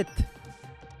 1 minute.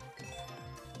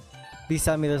 Please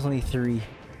tell me there's only 3.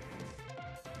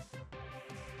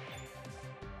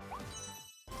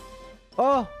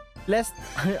 Oh, less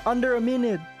under a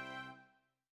minute.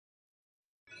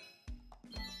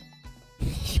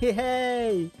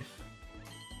 Yay!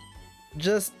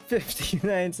 Just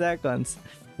 59 seconds.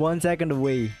 1 second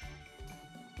away.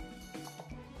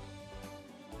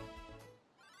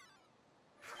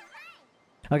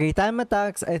 Okay, time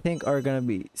attacks I think are gonna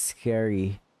be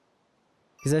scary.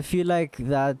 Because I feel like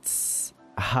that's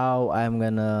how I'm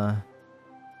gonna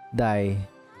die.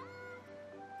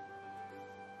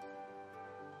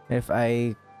 if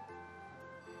I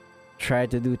try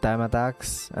to do time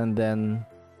attacks and then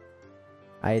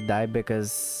I die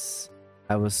because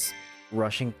I was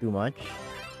rushing too much?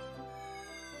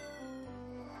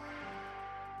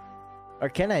 Or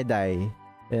can I die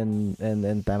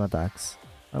in time attacks?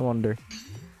 I wonder.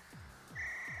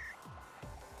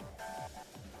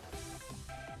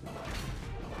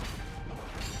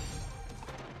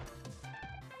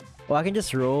 Oh, I can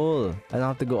just roll. I don't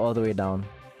have to go all the way down.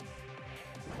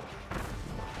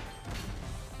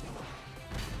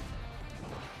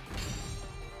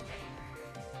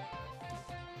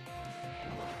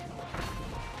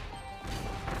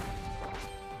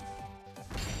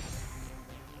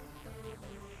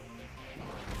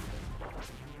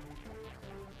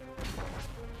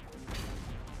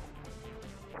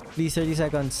 Please, 30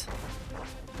 seconds.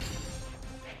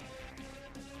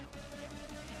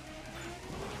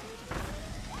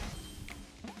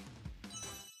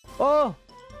 Oh!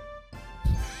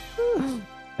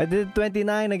 I did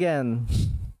 29 again.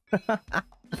 I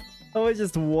was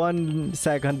just 1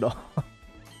 second off.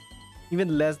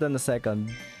 Even less than a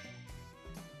second.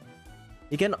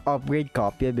 You can upgrade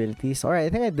copy abilities.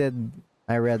 Alright, I think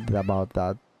I read about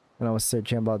that when I was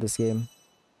searching about this game.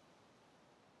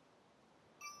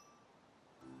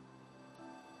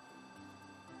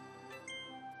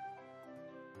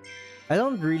 I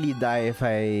don't really die if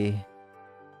I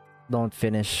don't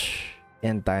finish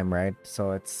in time, right?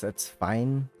 So it's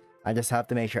fine. I just have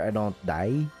to make sure I don't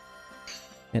die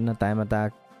in a time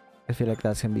attack. I feel like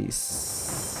that's gonna be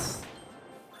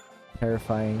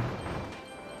terrifying.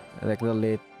 Like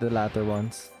the latter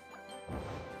ones.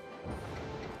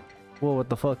 Whoa, what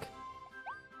the fuck?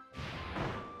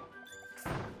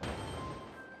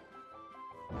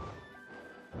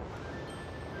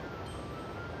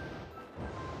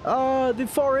 Ah,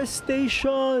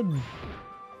 deforestation!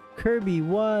 Kirby,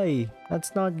 why?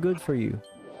 That's not good for you.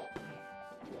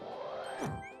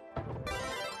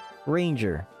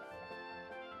 Ranger.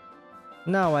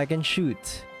 Now I can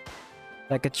shoot.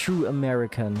 Like a true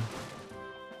American.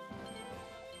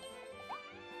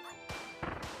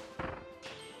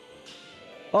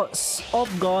 Oh, oh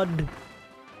god!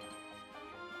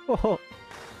 Oh.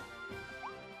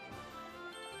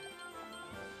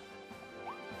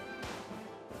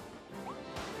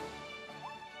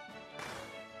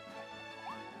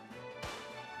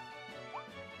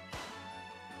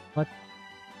 What?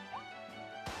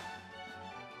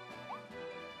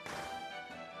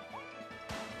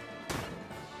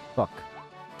 Fuck.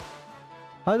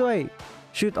 How do I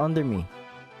shoot under me?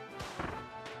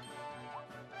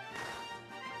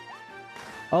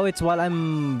 Oh, it's while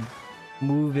I'm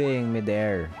moving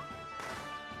midair.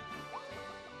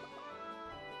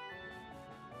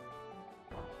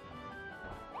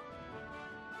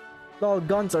 Lol,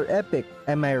 guns are epic.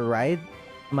 Am I right,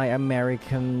 my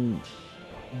American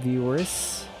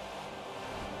viewers?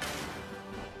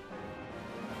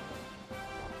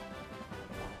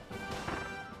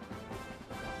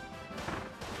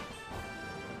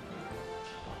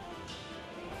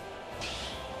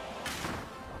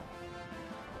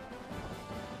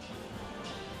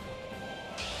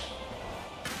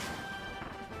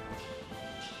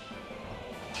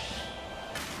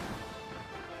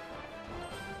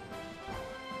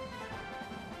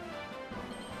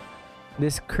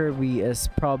 This Kirby is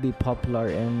probably popular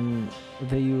in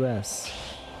the US.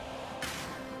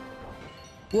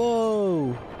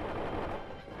 Whoa!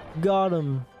 Got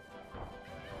him!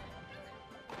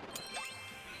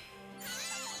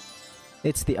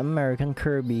 It's the American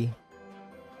Kirby.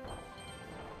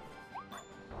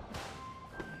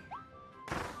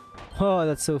 Oh,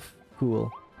 that's so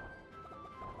cool.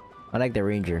 I like the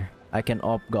Ranger. I can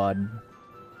op God.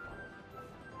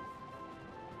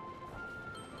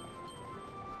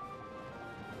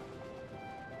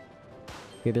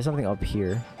 Okay, there's something up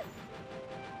here.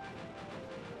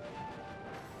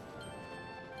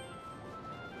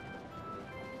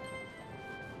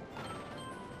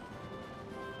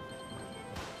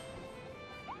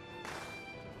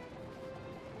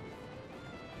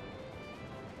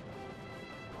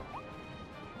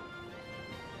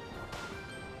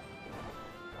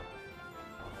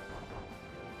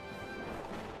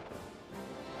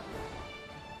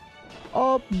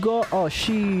 Up go. Oh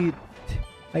shit!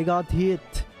 I got hit.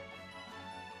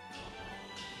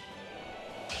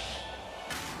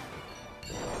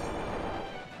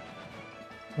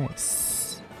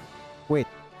 Nice. Wait.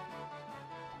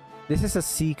 This is a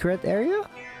secret area?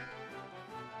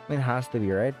 It has to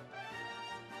be, right?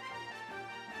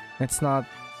 It's not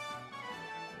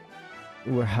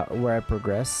where I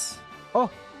progress. Oh!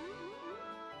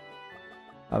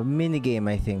 A mini game,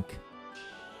 I think.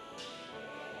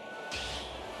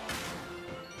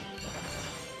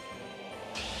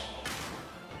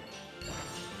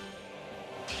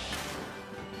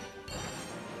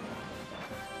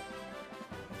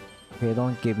 Okay,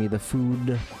 don't give me the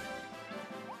food.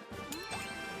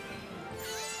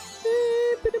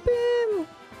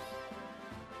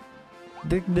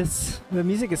 The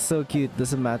music is so cute.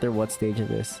 Doesn't matter what stage it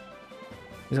is.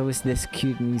 There's always this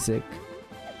cute music.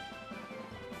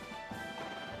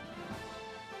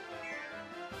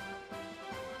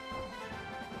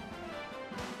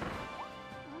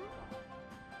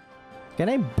 Can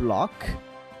I block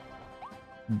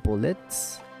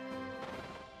bullets?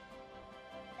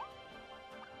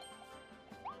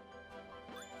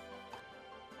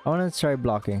 I want to try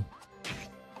blocking.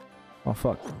 Oh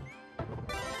fuck.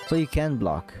 So you can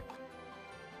block.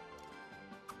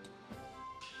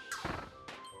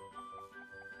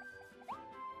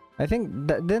 I think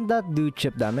didn't that do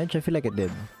chip damage? I feel like it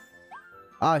did.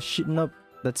 Ah shit, nope.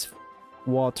 That's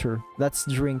water. That's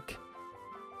drink.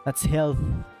 That's health.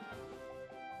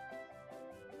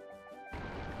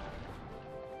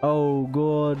 Oh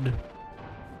god.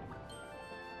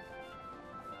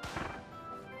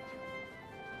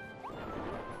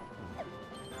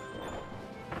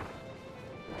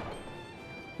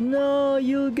 No,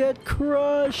 you'll get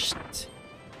crushed.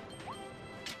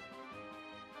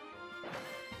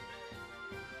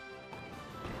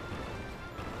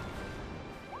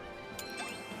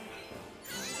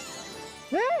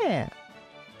 Yeah.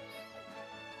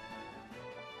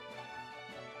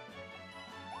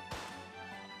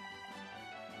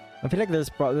 I feel like there's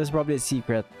probably a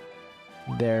secret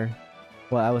there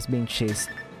while I was being chased.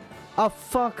 Oh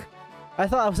fuck! I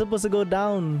thought I was supposed to go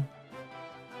down.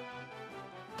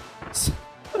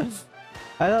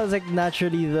 I thought it was like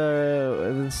naturally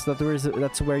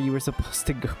that's where you were supposed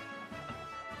to go.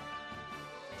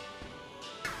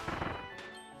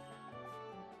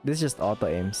 This just auto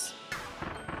aims.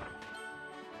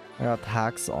 I got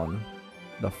hacks on.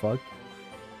 The fuck?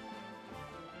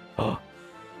 Oh.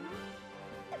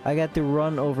 I get to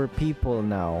run over people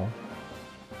now.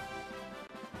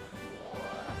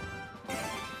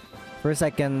 First I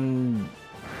can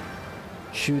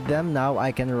shoot them, now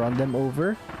I can run them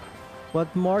over.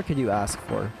 What more could you ask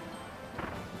for?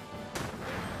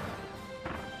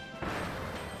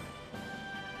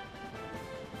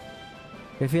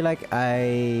 I feel like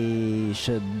I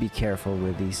should be careful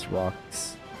with these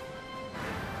rocks.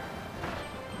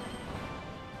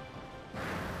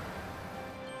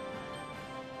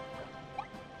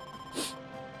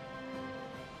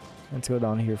 Let's go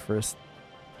down here first.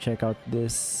 Check out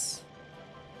this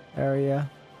area.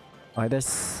 Oh,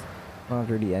 there's not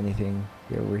really anything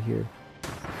over here.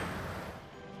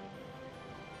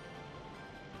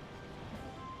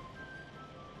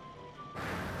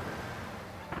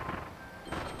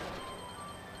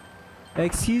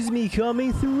 Excuse me,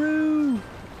 coming through!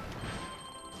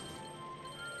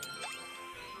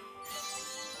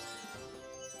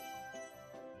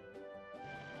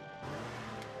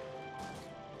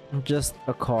 Just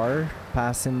a car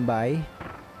passing by.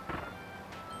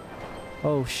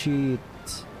 Oh shit. You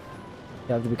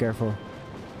have to be careful.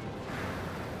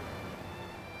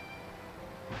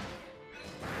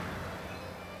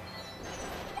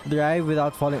 Drive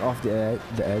without falling off the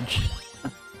edge.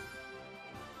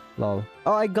 Lol.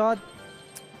 Oh, I got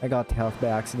health by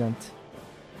accident.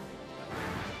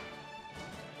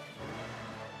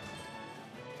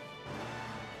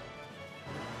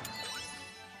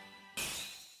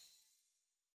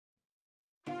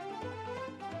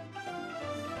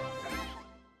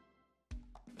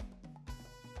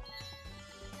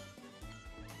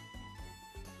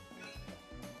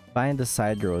 Find the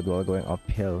side road while going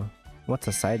uphill. What's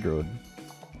a side road?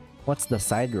 What's the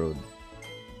side road?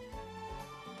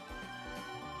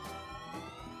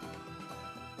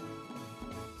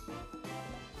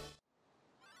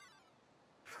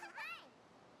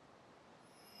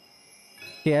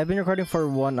 Okay, I've been recording for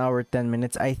 1 hour 10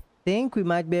 minutes. I think we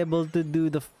might be able to do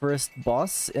the first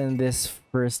boss in this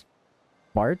first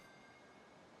part,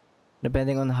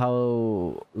 depending on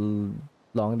how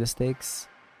long this takes.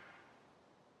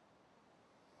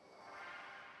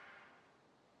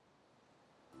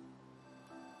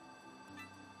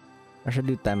 I should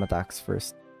do time attacks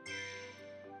first.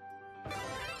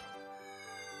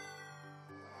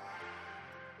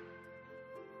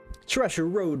 Treasure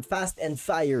Road, fast and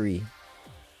fiery.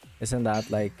 Isn't that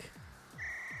like...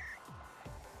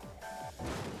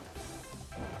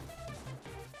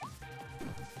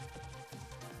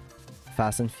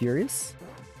 Fast and Furious?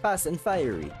 Fast and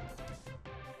Fiery.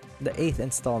 The 8th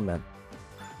installment.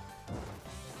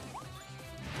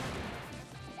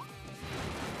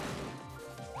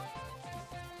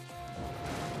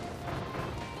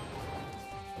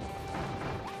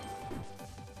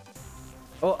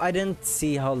 Oh, I didn't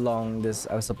see how long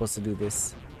I was supposed to do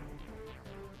this.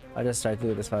 I'll just try to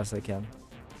do it as fast as I can.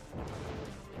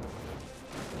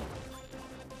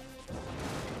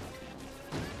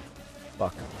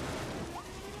 Fuck.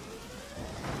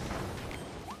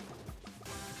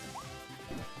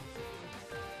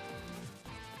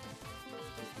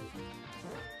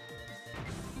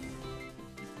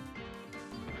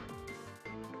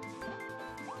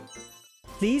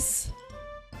 Please?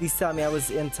 Please tell me I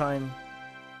was in time.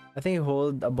 I think you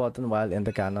hold a button while in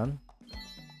the cannon.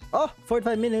 Oh!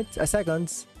 45 minutes!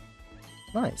 Seconds!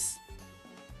 Nice.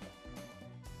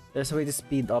 There's a way to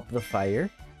speed up the fire.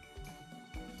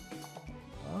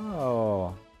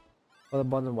 Oh. Hold a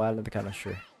button while in the cannon,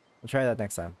 sure. I'll try that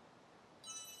next time.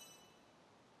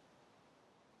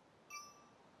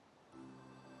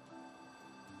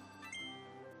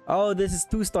 Oh, this is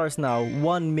 2 stars now.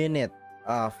 1 minute.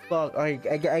 Ah, fuck.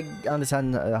 I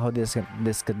understand how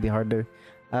this could be harder.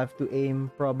 I have to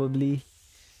aim probably.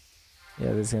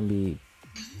 Yeah, this is gonna be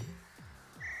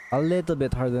a little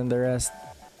bit harder than the rest.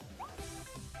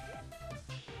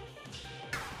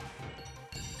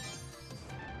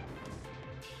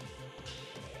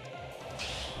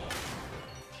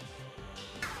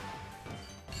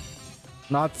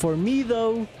 Not for me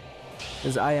though,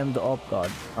 because I am the op god.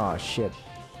 Oh shit.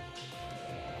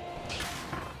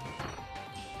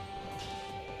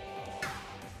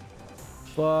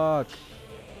 Fuck.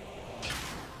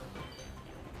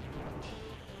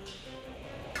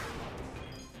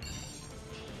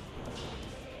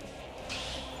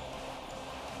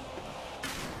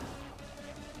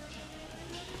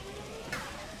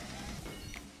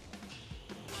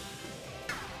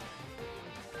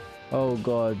 Oh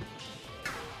god.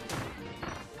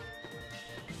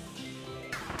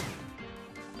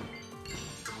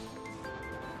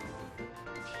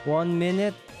 One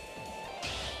minute.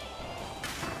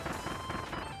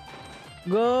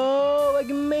 Go! I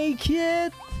can make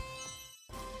it!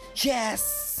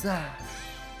 Yes!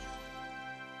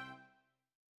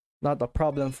 Not a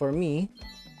problem for me,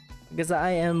 because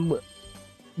I am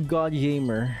God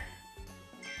Gamer.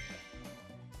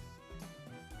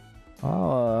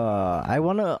 Oh, I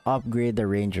want to upgrade the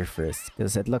Ranger first,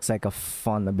 because it looks like a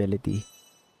fun ability.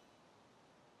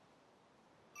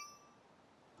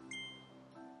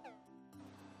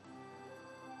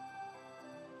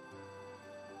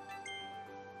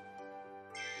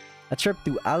 A trip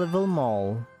to Alville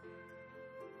Mall.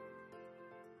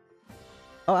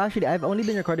 Oh, actually, I've only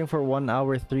been recording for 1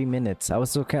 hour 3 minutes.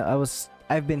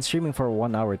 I've been streaming for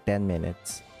 1 hour 10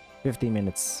 minutes, 15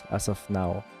 minutes as of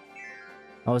now.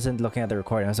 I wasn't looking at the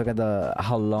recording. I was looking at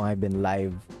how long I've been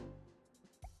live.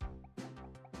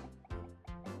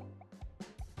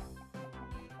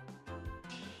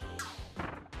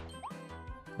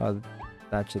 Oh,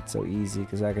 that shit's so easy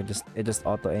because it just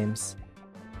auto aims.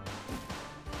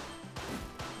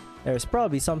 There's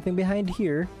probably something behind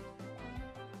here.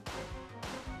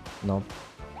 Nope.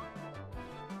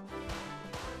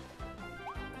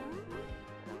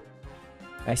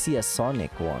 I see a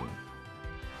Sonic one.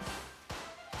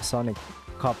 A Sonic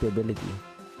copy ability.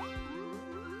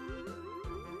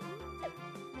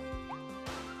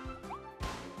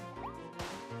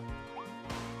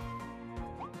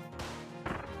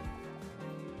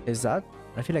 Is that?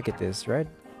 I feel like it is, right?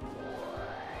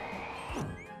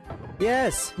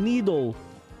 Yes! Needle!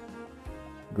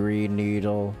 Green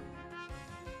needle.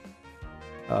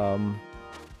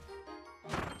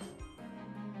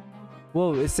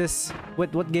 Whoa, is this...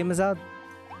 What game is that?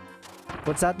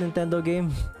 What's that Nintendo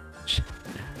game?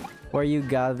 Where you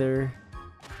gather...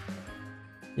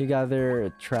 You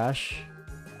gather trash?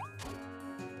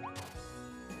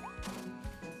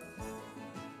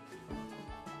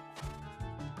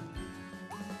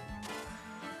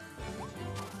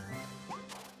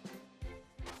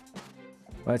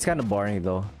 Well, it's kind of boring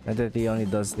though. I that he only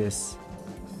does this.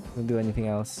 Doesn't do anything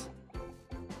else.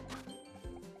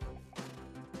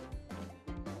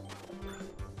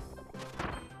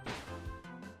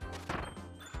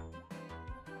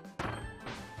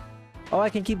 Oh, I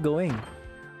can keep going.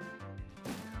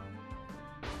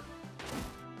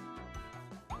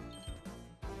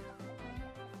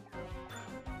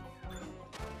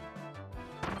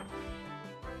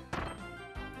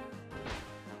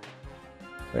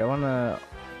 Wait, I wanna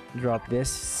drop this,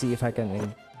 see if I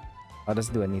can... I'll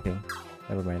just do anything.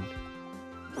 Never mind.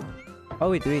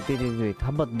 Oh wait. How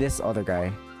about this other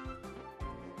guy?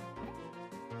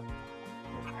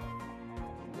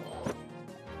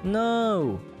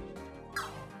 No!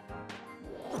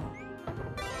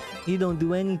 He don't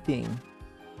do anything.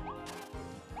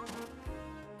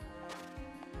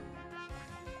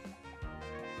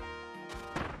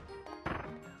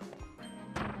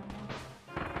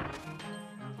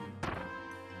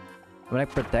 I'm like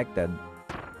protected.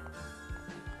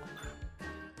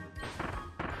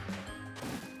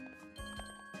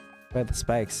 By the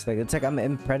spikes. Like it's like I'm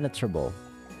impenetrable.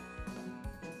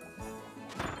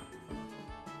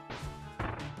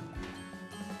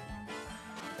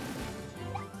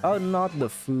 Oh, not the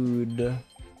food.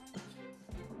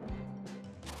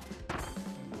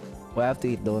 Well, I have to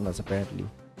eat donuts apparently.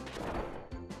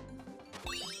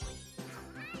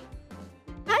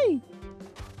 Hi!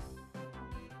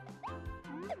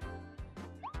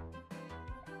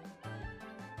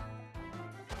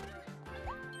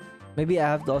 Maybe I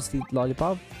have to also eat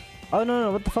lollipop? Oh no,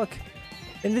 no, what the fuck?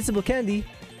 Invisible candy?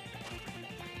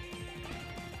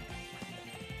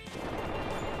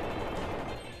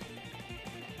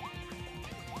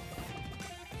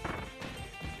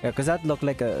 Yeah, because that looked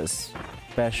like a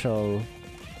special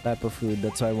type of food.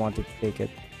 That's why I wanted to take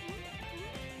it.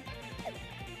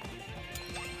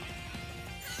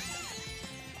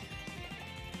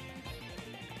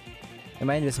 Am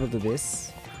I invisible to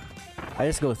this? I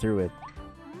just go through it.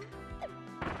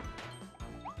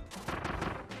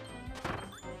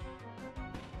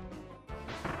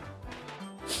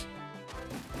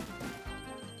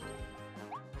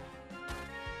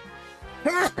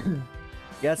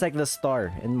 Yeah, it's like the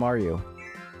star in Mario.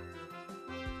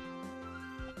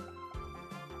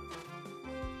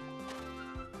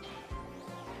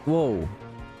 Whoa.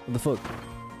 What the fuck?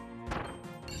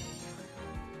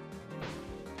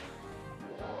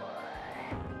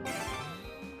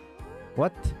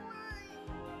 What?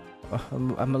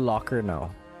 I'm a locker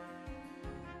now.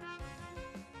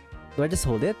 Do I just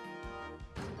hold it?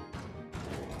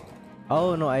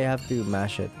 Oh no, I have to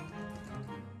mash it.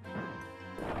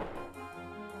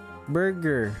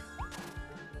 Burger.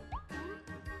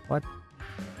 What?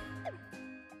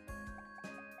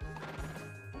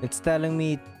 It's telling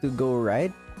me to go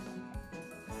right?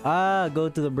 Ah, go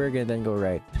to the burger and then go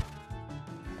right.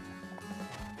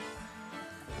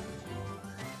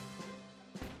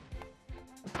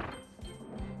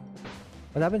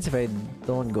 What happens if I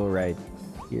don't go right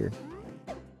here?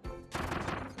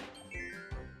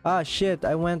 Ah, shit,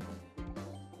 I wanna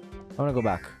go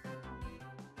back.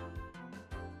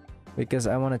 Because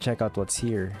I wanna check out what's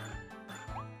here.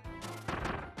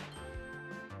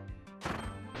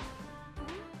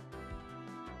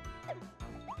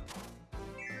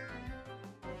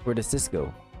 Where does this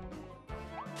go?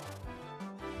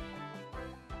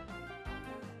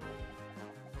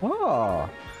 Oh!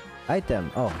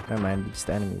 Item. Oh, never mind. Just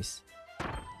enemies.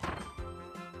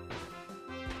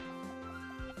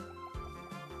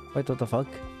 Wait, what the fuck?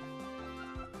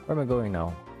 Where am I going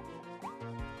now?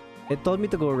 It told me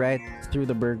to go right through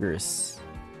the burgers.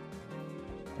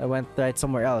 I went right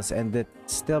somewhere else and it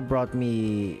still brought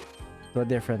me to a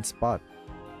different spot.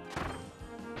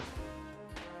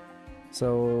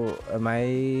 So, am I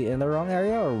in the wrong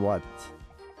area or what?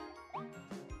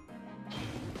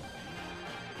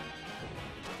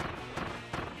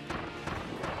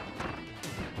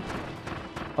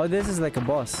 Oh, this is like a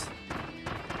boss.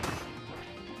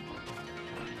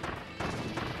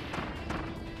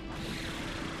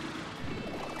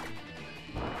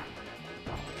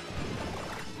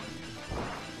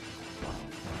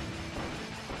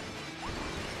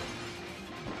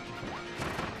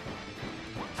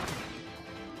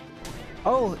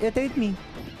 Oh, it ate me.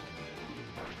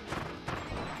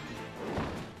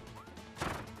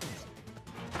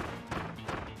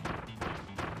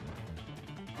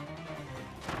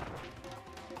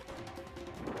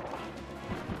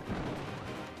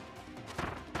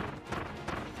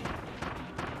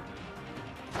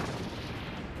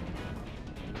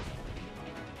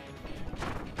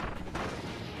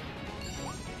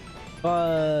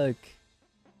 Fuck.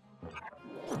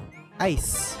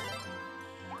 Ice.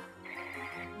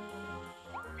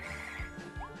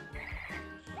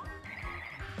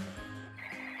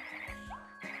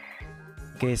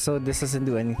 Okay, so this doesn't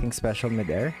do anything special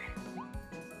mid-air.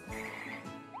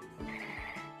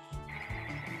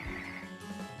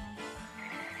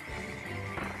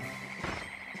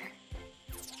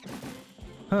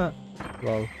 Huh.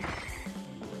 Lol.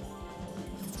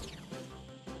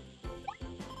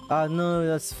 Ah, no,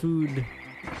 that's food.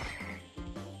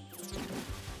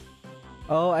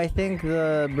 Oh, I think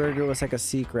the burger was like a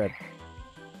secret.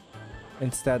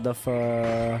 Instead of,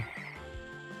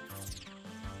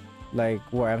 like,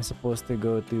 where I'm supposed to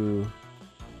go to.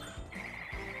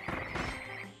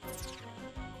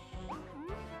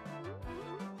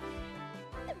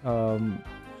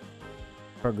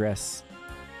 Progress.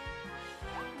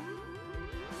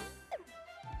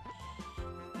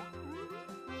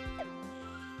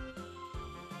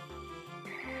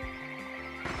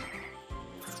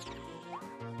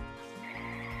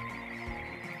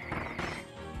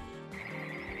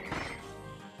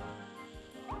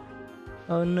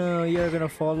 Oh no, you're gonna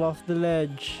fall off the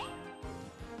ledge.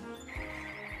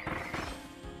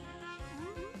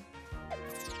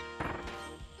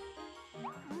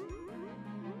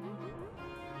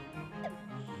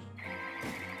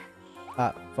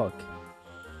 Ah, fuck.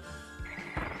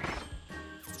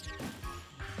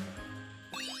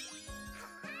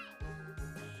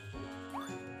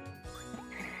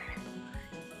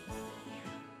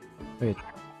 Wait.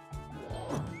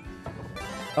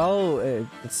 Oh,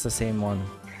 it's the same one.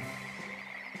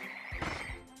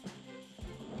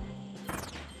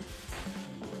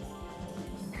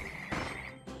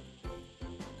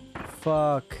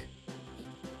 Fuck.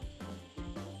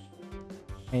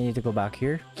 I need to go back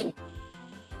here.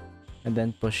 And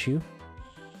then push you.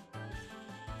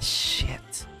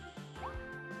 Shit.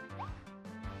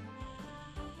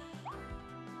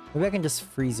 Maybe I can just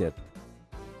freeze it.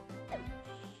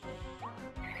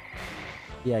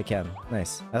 Yeah, I can.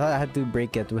 Nice. I thought I had to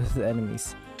break it with the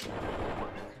enemies.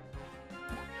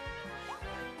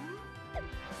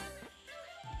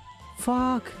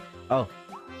 Fuck. Oh.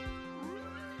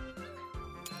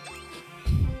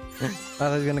 I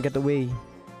thought I was gonna get away.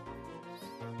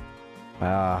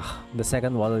 Ah, the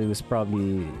second Wallaby was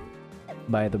probably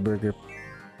by the burger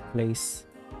place.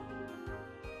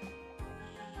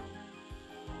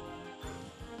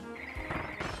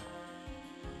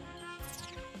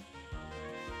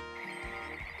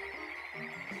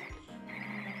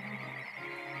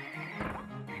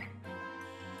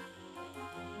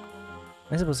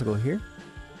 Am I supposed to go here?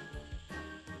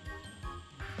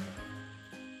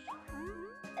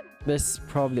 There's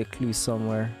probably a clue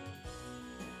somewhere.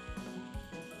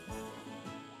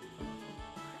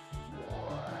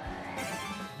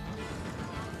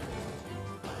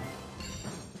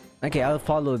 Okay, I'll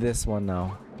follow this one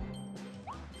now.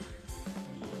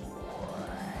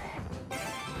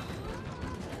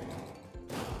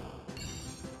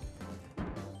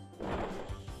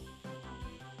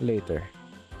 Later.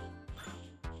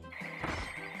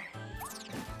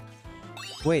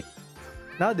 Wait.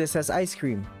 Now this has ice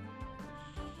cream.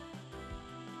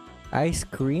 Ice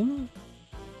cream?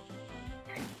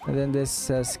 And then this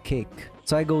says cake.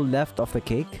 So I go left of the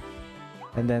cake.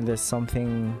 And then there's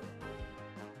something...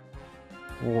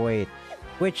 Wait.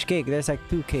 Which cake? There's like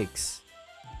 2 cakes.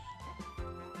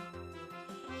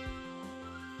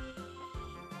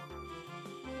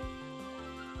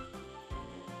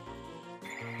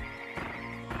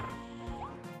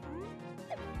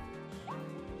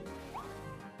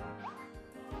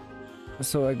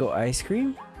 So I go ice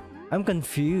cream? I'm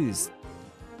confused.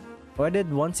 Why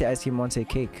did one say ice cream, one say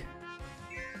cake?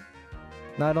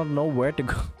 Now I don't know where to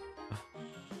go.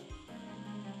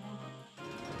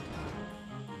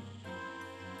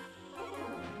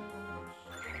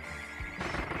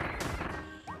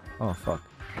 Oh fuck.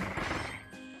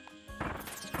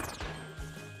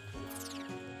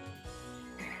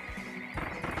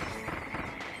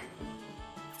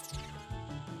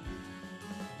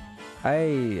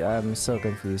 I'm so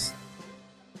confused.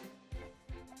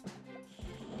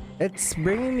 It's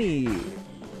bringing me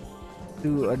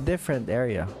to a different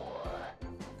area.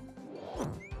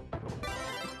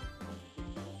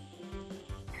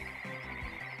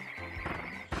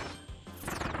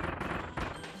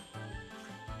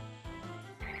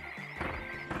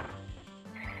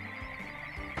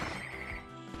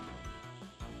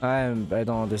 I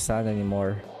don't understand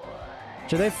anymore.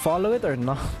 Should I follow it or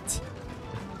not?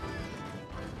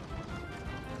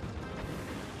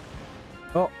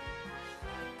 Oh.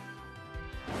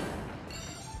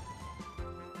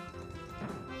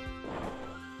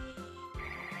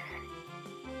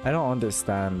 I don't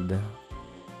understand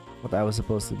what I was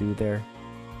supposed to do there.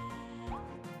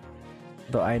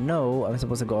 Though I know I'm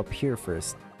supposed to go up here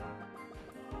first.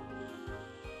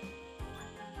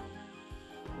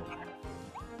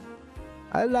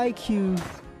 I like you.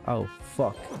 Oh,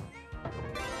 fuck.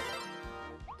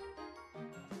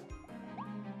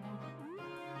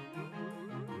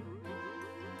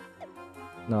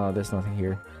 No, there's nothing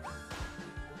here.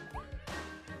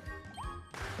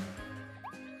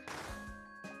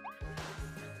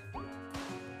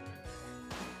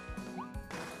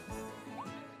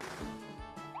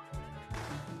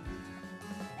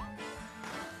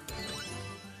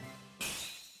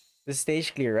 The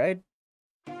stage clear, right?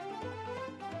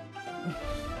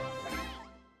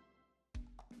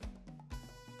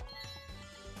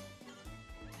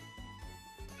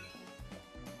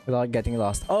 Without getting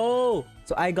lost. Oh!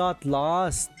 So I got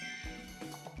lost.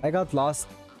 I got lost.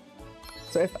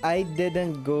 So if I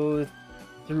didn't go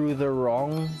through the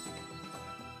wrong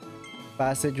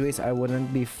passageways, I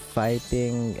wouldn't be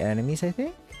fighting enemies, I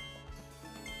think?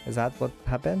 Is that what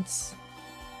happens?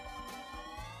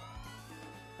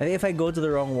 If I go to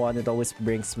the wrong one, it always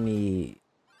brings me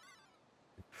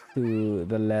to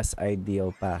the less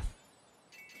ideal path.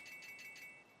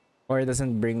 Or it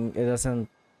doesn't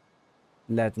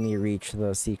let me reach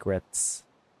the secrets,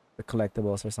 the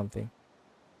collectibles or something.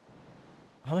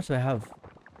 How much do I have?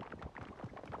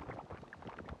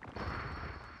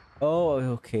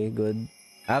 Oh, okay, good.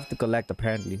 I have to collect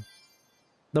apparently.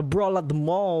 The brawl at the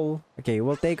mall. Okay,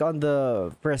 we'll take on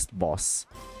the first boss.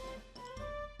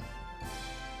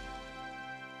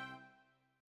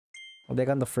 We'll take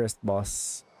on the first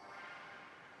boss.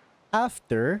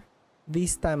 After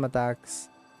these time attacks.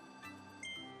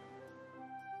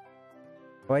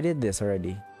 Oh, I did this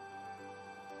already.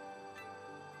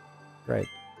 Right.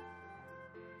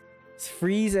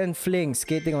 Freeze and fling.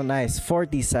 Skating on ice.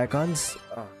 40 seconds.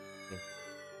 Oh,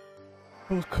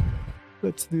 okay.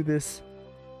 Let's do this.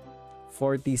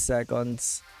 40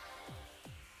 seconds.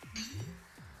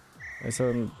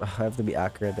 So I have to be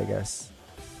accurate, I guess.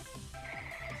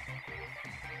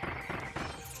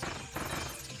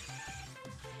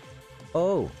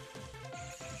 Oh.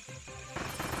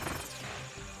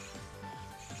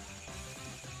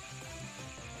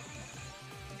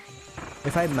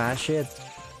 If I mash it,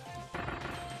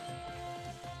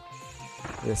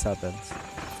 this happens.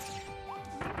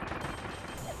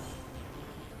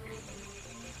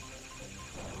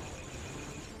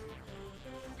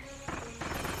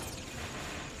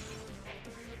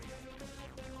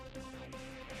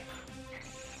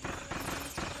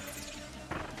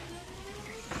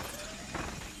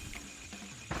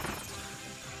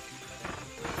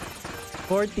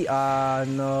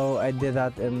 No, I did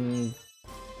that in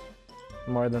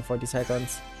more than 40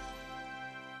 seconds.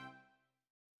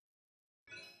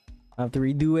 I have to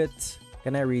redo it.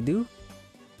 Can I redo?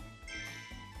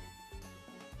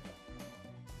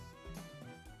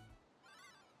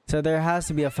 So there has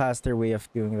to be a faster way of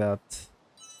doing that.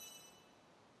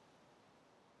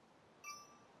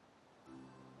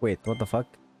 Wait, what the fuck?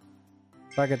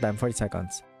 Target time, 40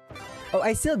 seconds. Oh,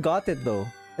 I still got it though.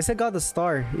 I still got the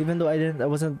star, even though I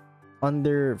wasn't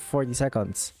under 40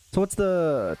 seconds. So what's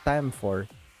the time for?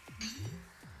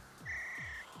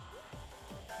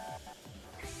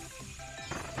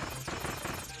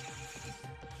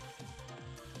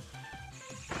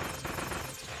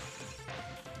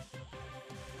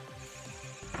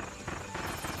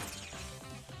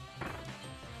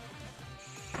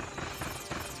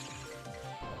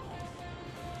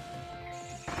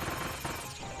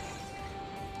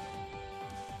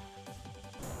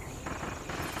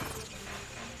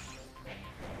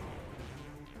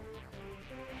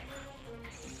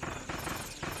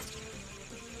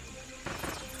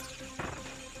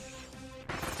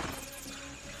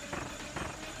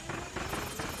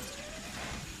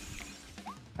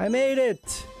 I made it!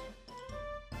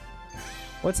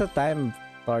 What's the time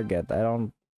target? I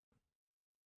don't...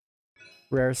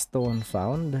 Rare stone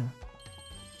found?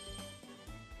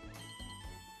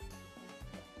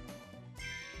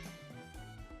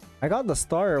 I got the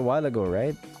star a while ago,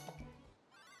 right?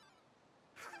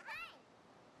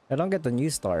 I don't get the new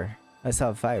star. I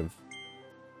still have 5.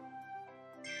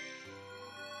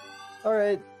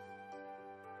 Alright.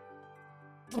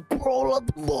 The brawl at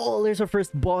the mall! There's our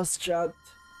first boss, chat.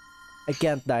 I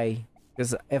can't die,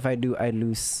 because if I do, I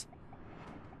lose.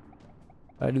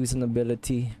 I lose an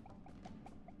ability.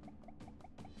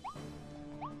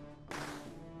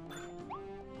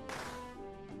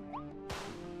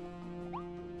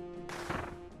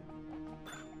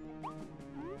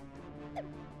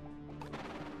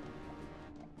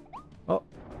 Oh,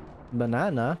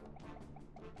 banana.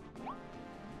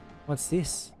 What's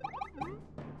this?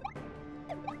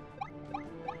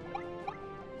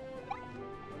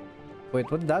 Wait,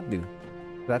 what did that do?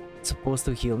 That supposed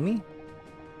to heal me?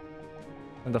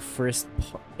 In the first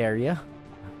area?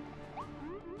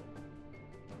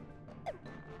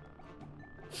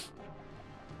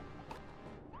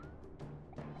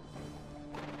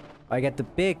 I get to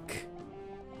pick.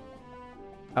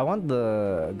 I want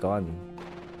the gun.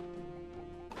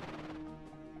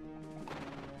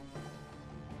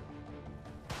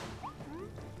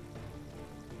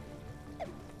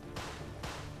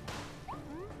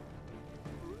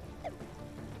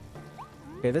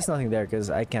 Okay, there's nothing there because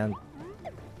I can't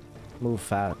move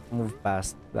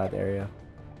past that area.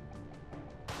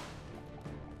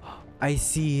 I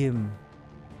see him.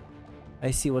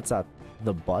 I see, what's that?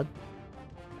 The butt?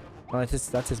 No,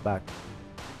 that's his back.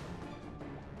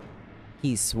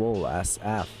 He's swole as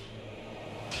F.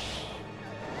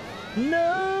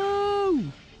 No!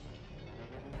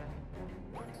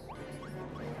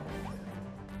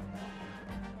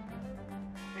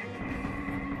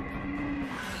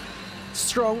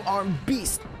 Strong arm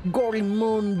beast.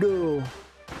 Gorimundo!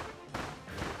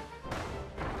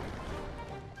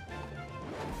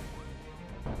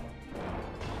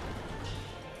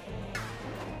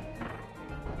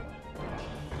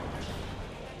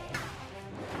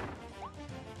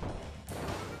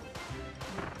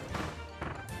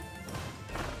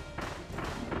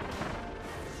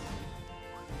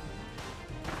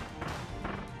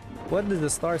 What do the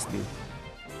stars do?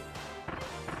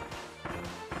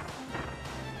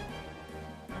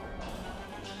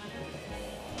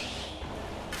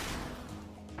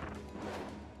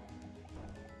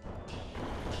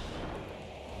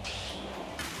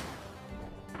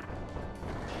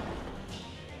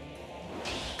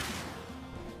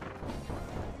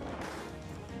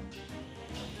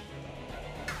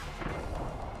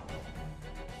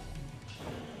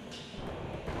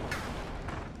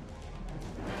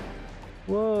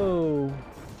 Whoa!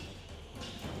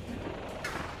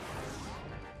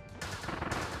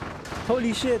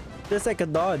 Holy shit! There's like a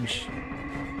dodge.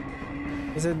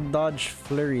 There's a dodge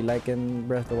flurry like in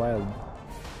Breath of the Wild.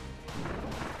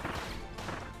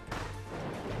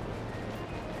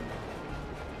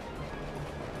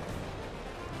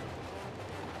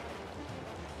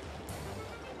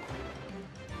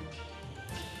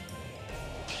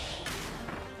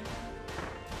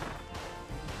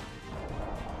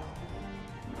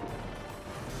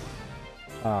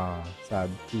 Ah, sad.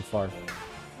 Too far.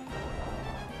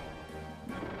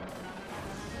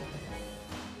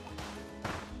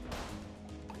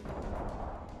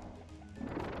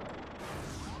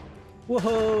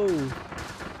 Whoa!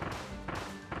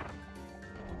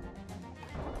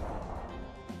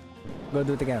 Go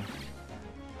do it again.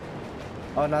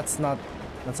 Oh, that's not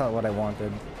what I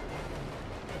wanted.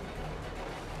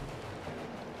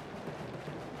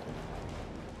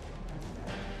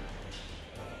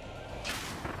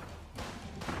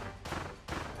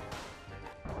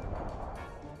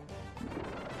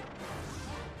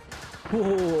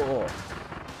 Whoa!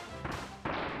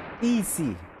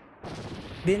 Easy.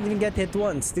 Didn't even get hit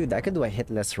once, dude. I could do a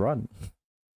hitless run.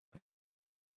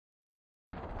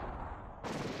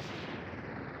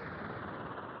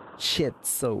 Shit,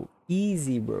 so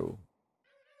easy, bro.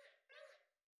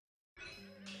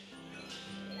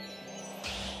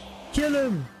 Kill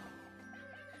him!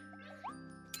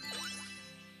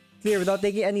 Clear without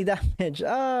taking any damage.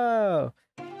 Oh!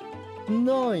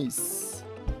 Nice!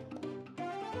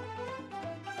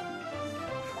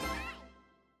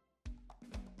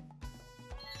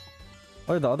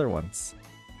 What are the other ones?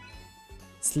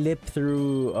 Slip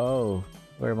through... Oh,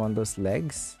 we're on those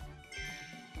legs.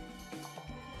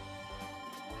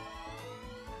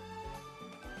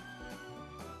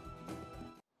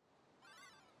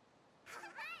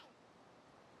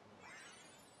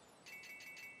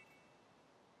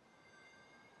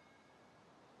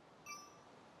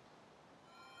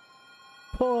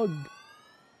 Pog! Is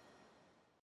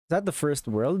that the first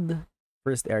world?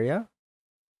 First area?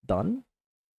 Done?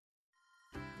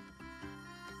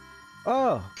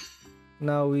 Oh!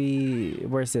 Now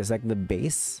where's this? Like the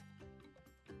base?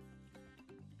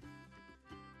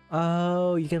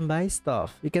 Oh, you can buy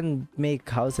stuff. You can make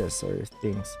houses or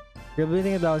things. You're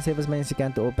building it down, save as many as you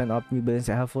can to open up new buildings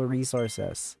that have full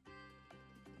resources.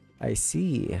 I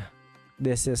see.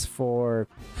 This is for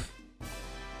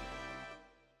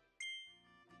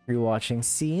rewatching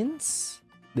scenes.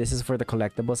 This is for the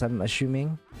collectibles, I'm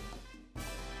assuming.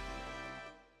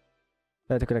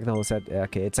 Try to collect the whole set.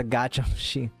 Okay, it's a gacha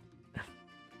machine.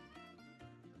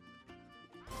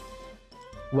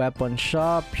 Weapon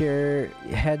shop. Your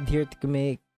head here to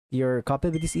make your copy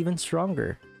abilities even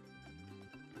stronger.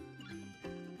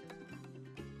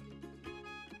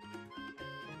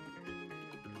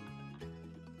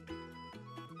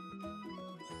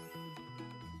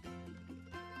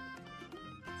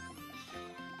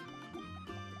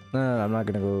 No, I'm not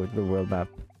gonna go to the world map.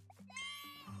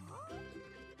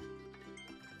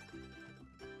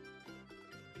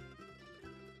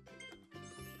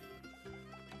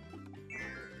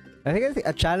 I think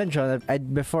a challenge on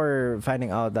it before finding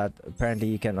out that apparently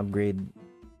you can upgrade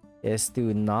is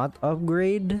to not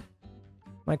upgrade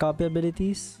my copy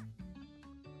abilities.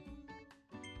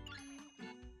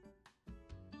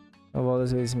 Of all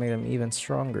those ways to make them even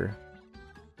stronger.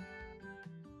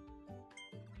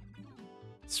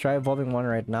 Let's try evolving one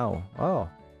right now. Oh.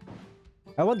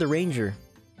 I want the ranger.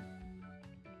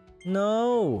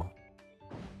 No.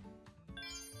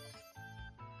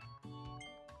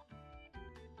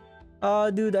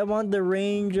 Oh, dude, I want the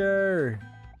ranger.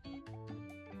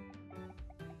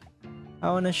 I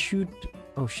want to shoot.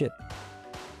 Oh, shit.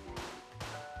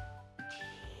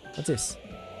 What's this?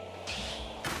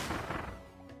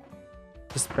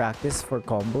 Just practice for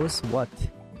combos? What?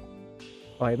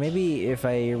 Okay, maybe if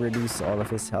I reduce all of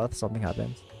his health, something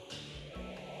happens.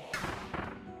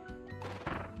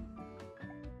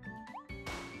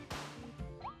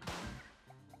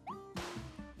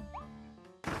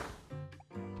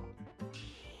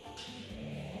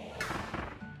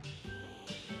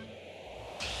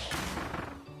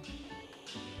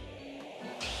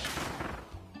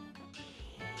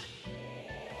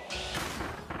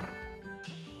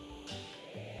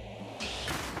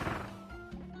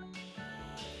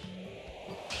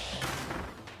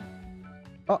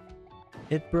 Oh,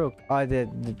 it broke. Oh, that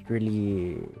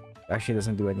really actually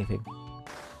doesn't do anything.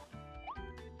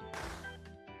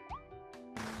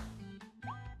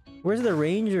 Where's the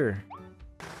ranger?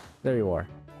 There you are.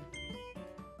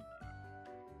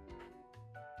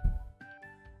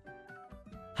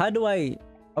 How do I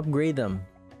upgrade them?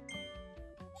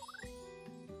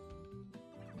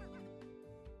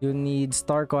 You need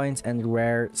star coins and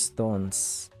rare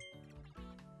stones.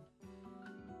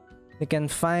 You can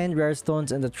find rare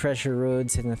stones in the treasure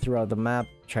roads hidden throughout the map.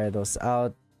 Try those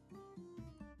out.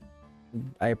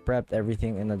 I prepped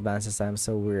everything in advance this time,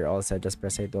 so we're all set. Just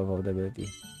press A to evolve the ability.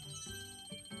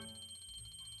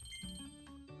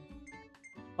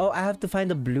 Oh, I have to find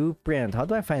a blueprint. How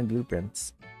do I find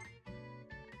blueprints?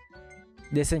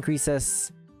 This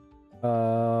increases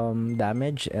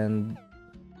damage and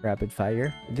rapid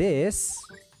fire. This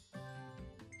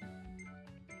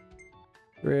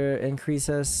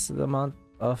increases the amount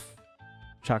of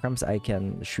chakrams I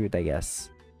can shoot, I guess.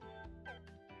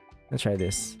 Let's try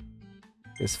this.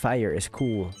 This fire is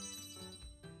cool.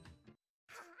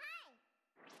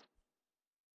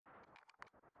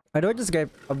 I don't just get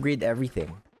upgrade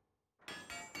everything.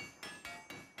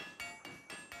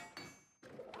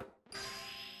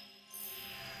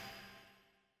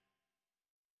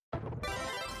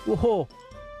 Whoa!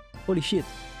 Holy shit!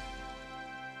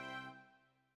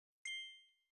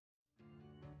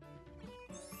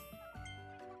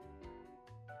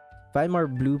 Find more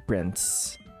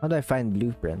blueprints. How do I find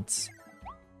blueprints?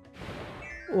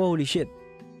 Holy shit!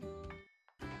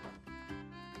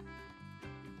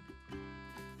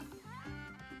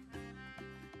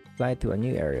 Fly to a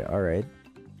new area. Alright.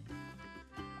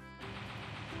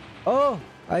 Oh!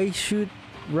 I shoot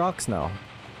rocks now.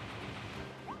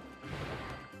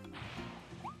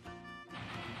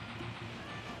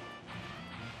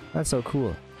 That's so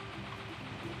cool.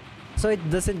 So it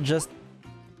doesn't just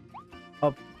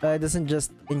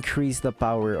increase the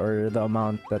power or the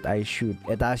amount that I shoot.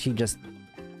 It actually just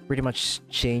pretty much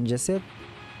changes it.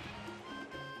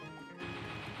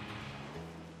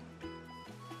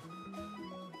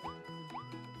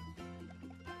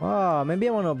 Wow, maybe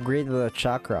I want to upgrade the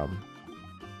chakram.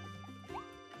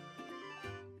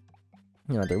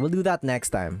 You know, we'll do that next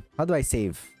time. How do I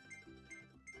save?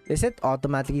 Is it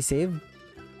automatically saved?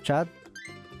 Chat?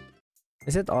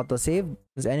 Is it auto-save?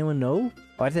 Does anyone know?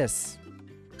 Or this?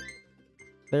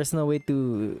 There's no way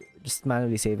to just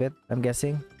manually save it, I'm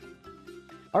guessing.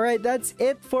 Alright, that's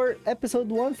it for episode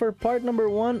 1, for part number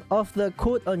 1 of the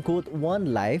quote-unquote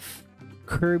One Life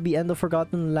Kirby and the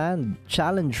Forgotten Land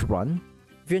challenge run.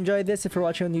 If you enjoyed this, if you're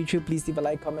watching on YouTube, please leave a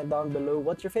like, comment down below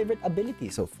what's your favorite ability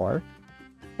so far.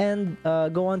 And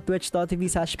go on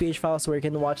twitch.tv/PHFaust where you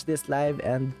can watch this live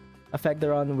and affect the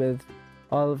run with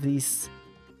all of these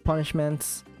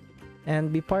punishments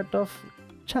and be part of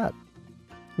chat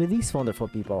with these wonderful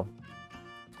people.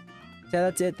 So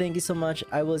that's it. Thank you so much.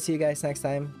 I will see you guys next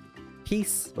time.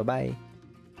 Peace. Bye-bye.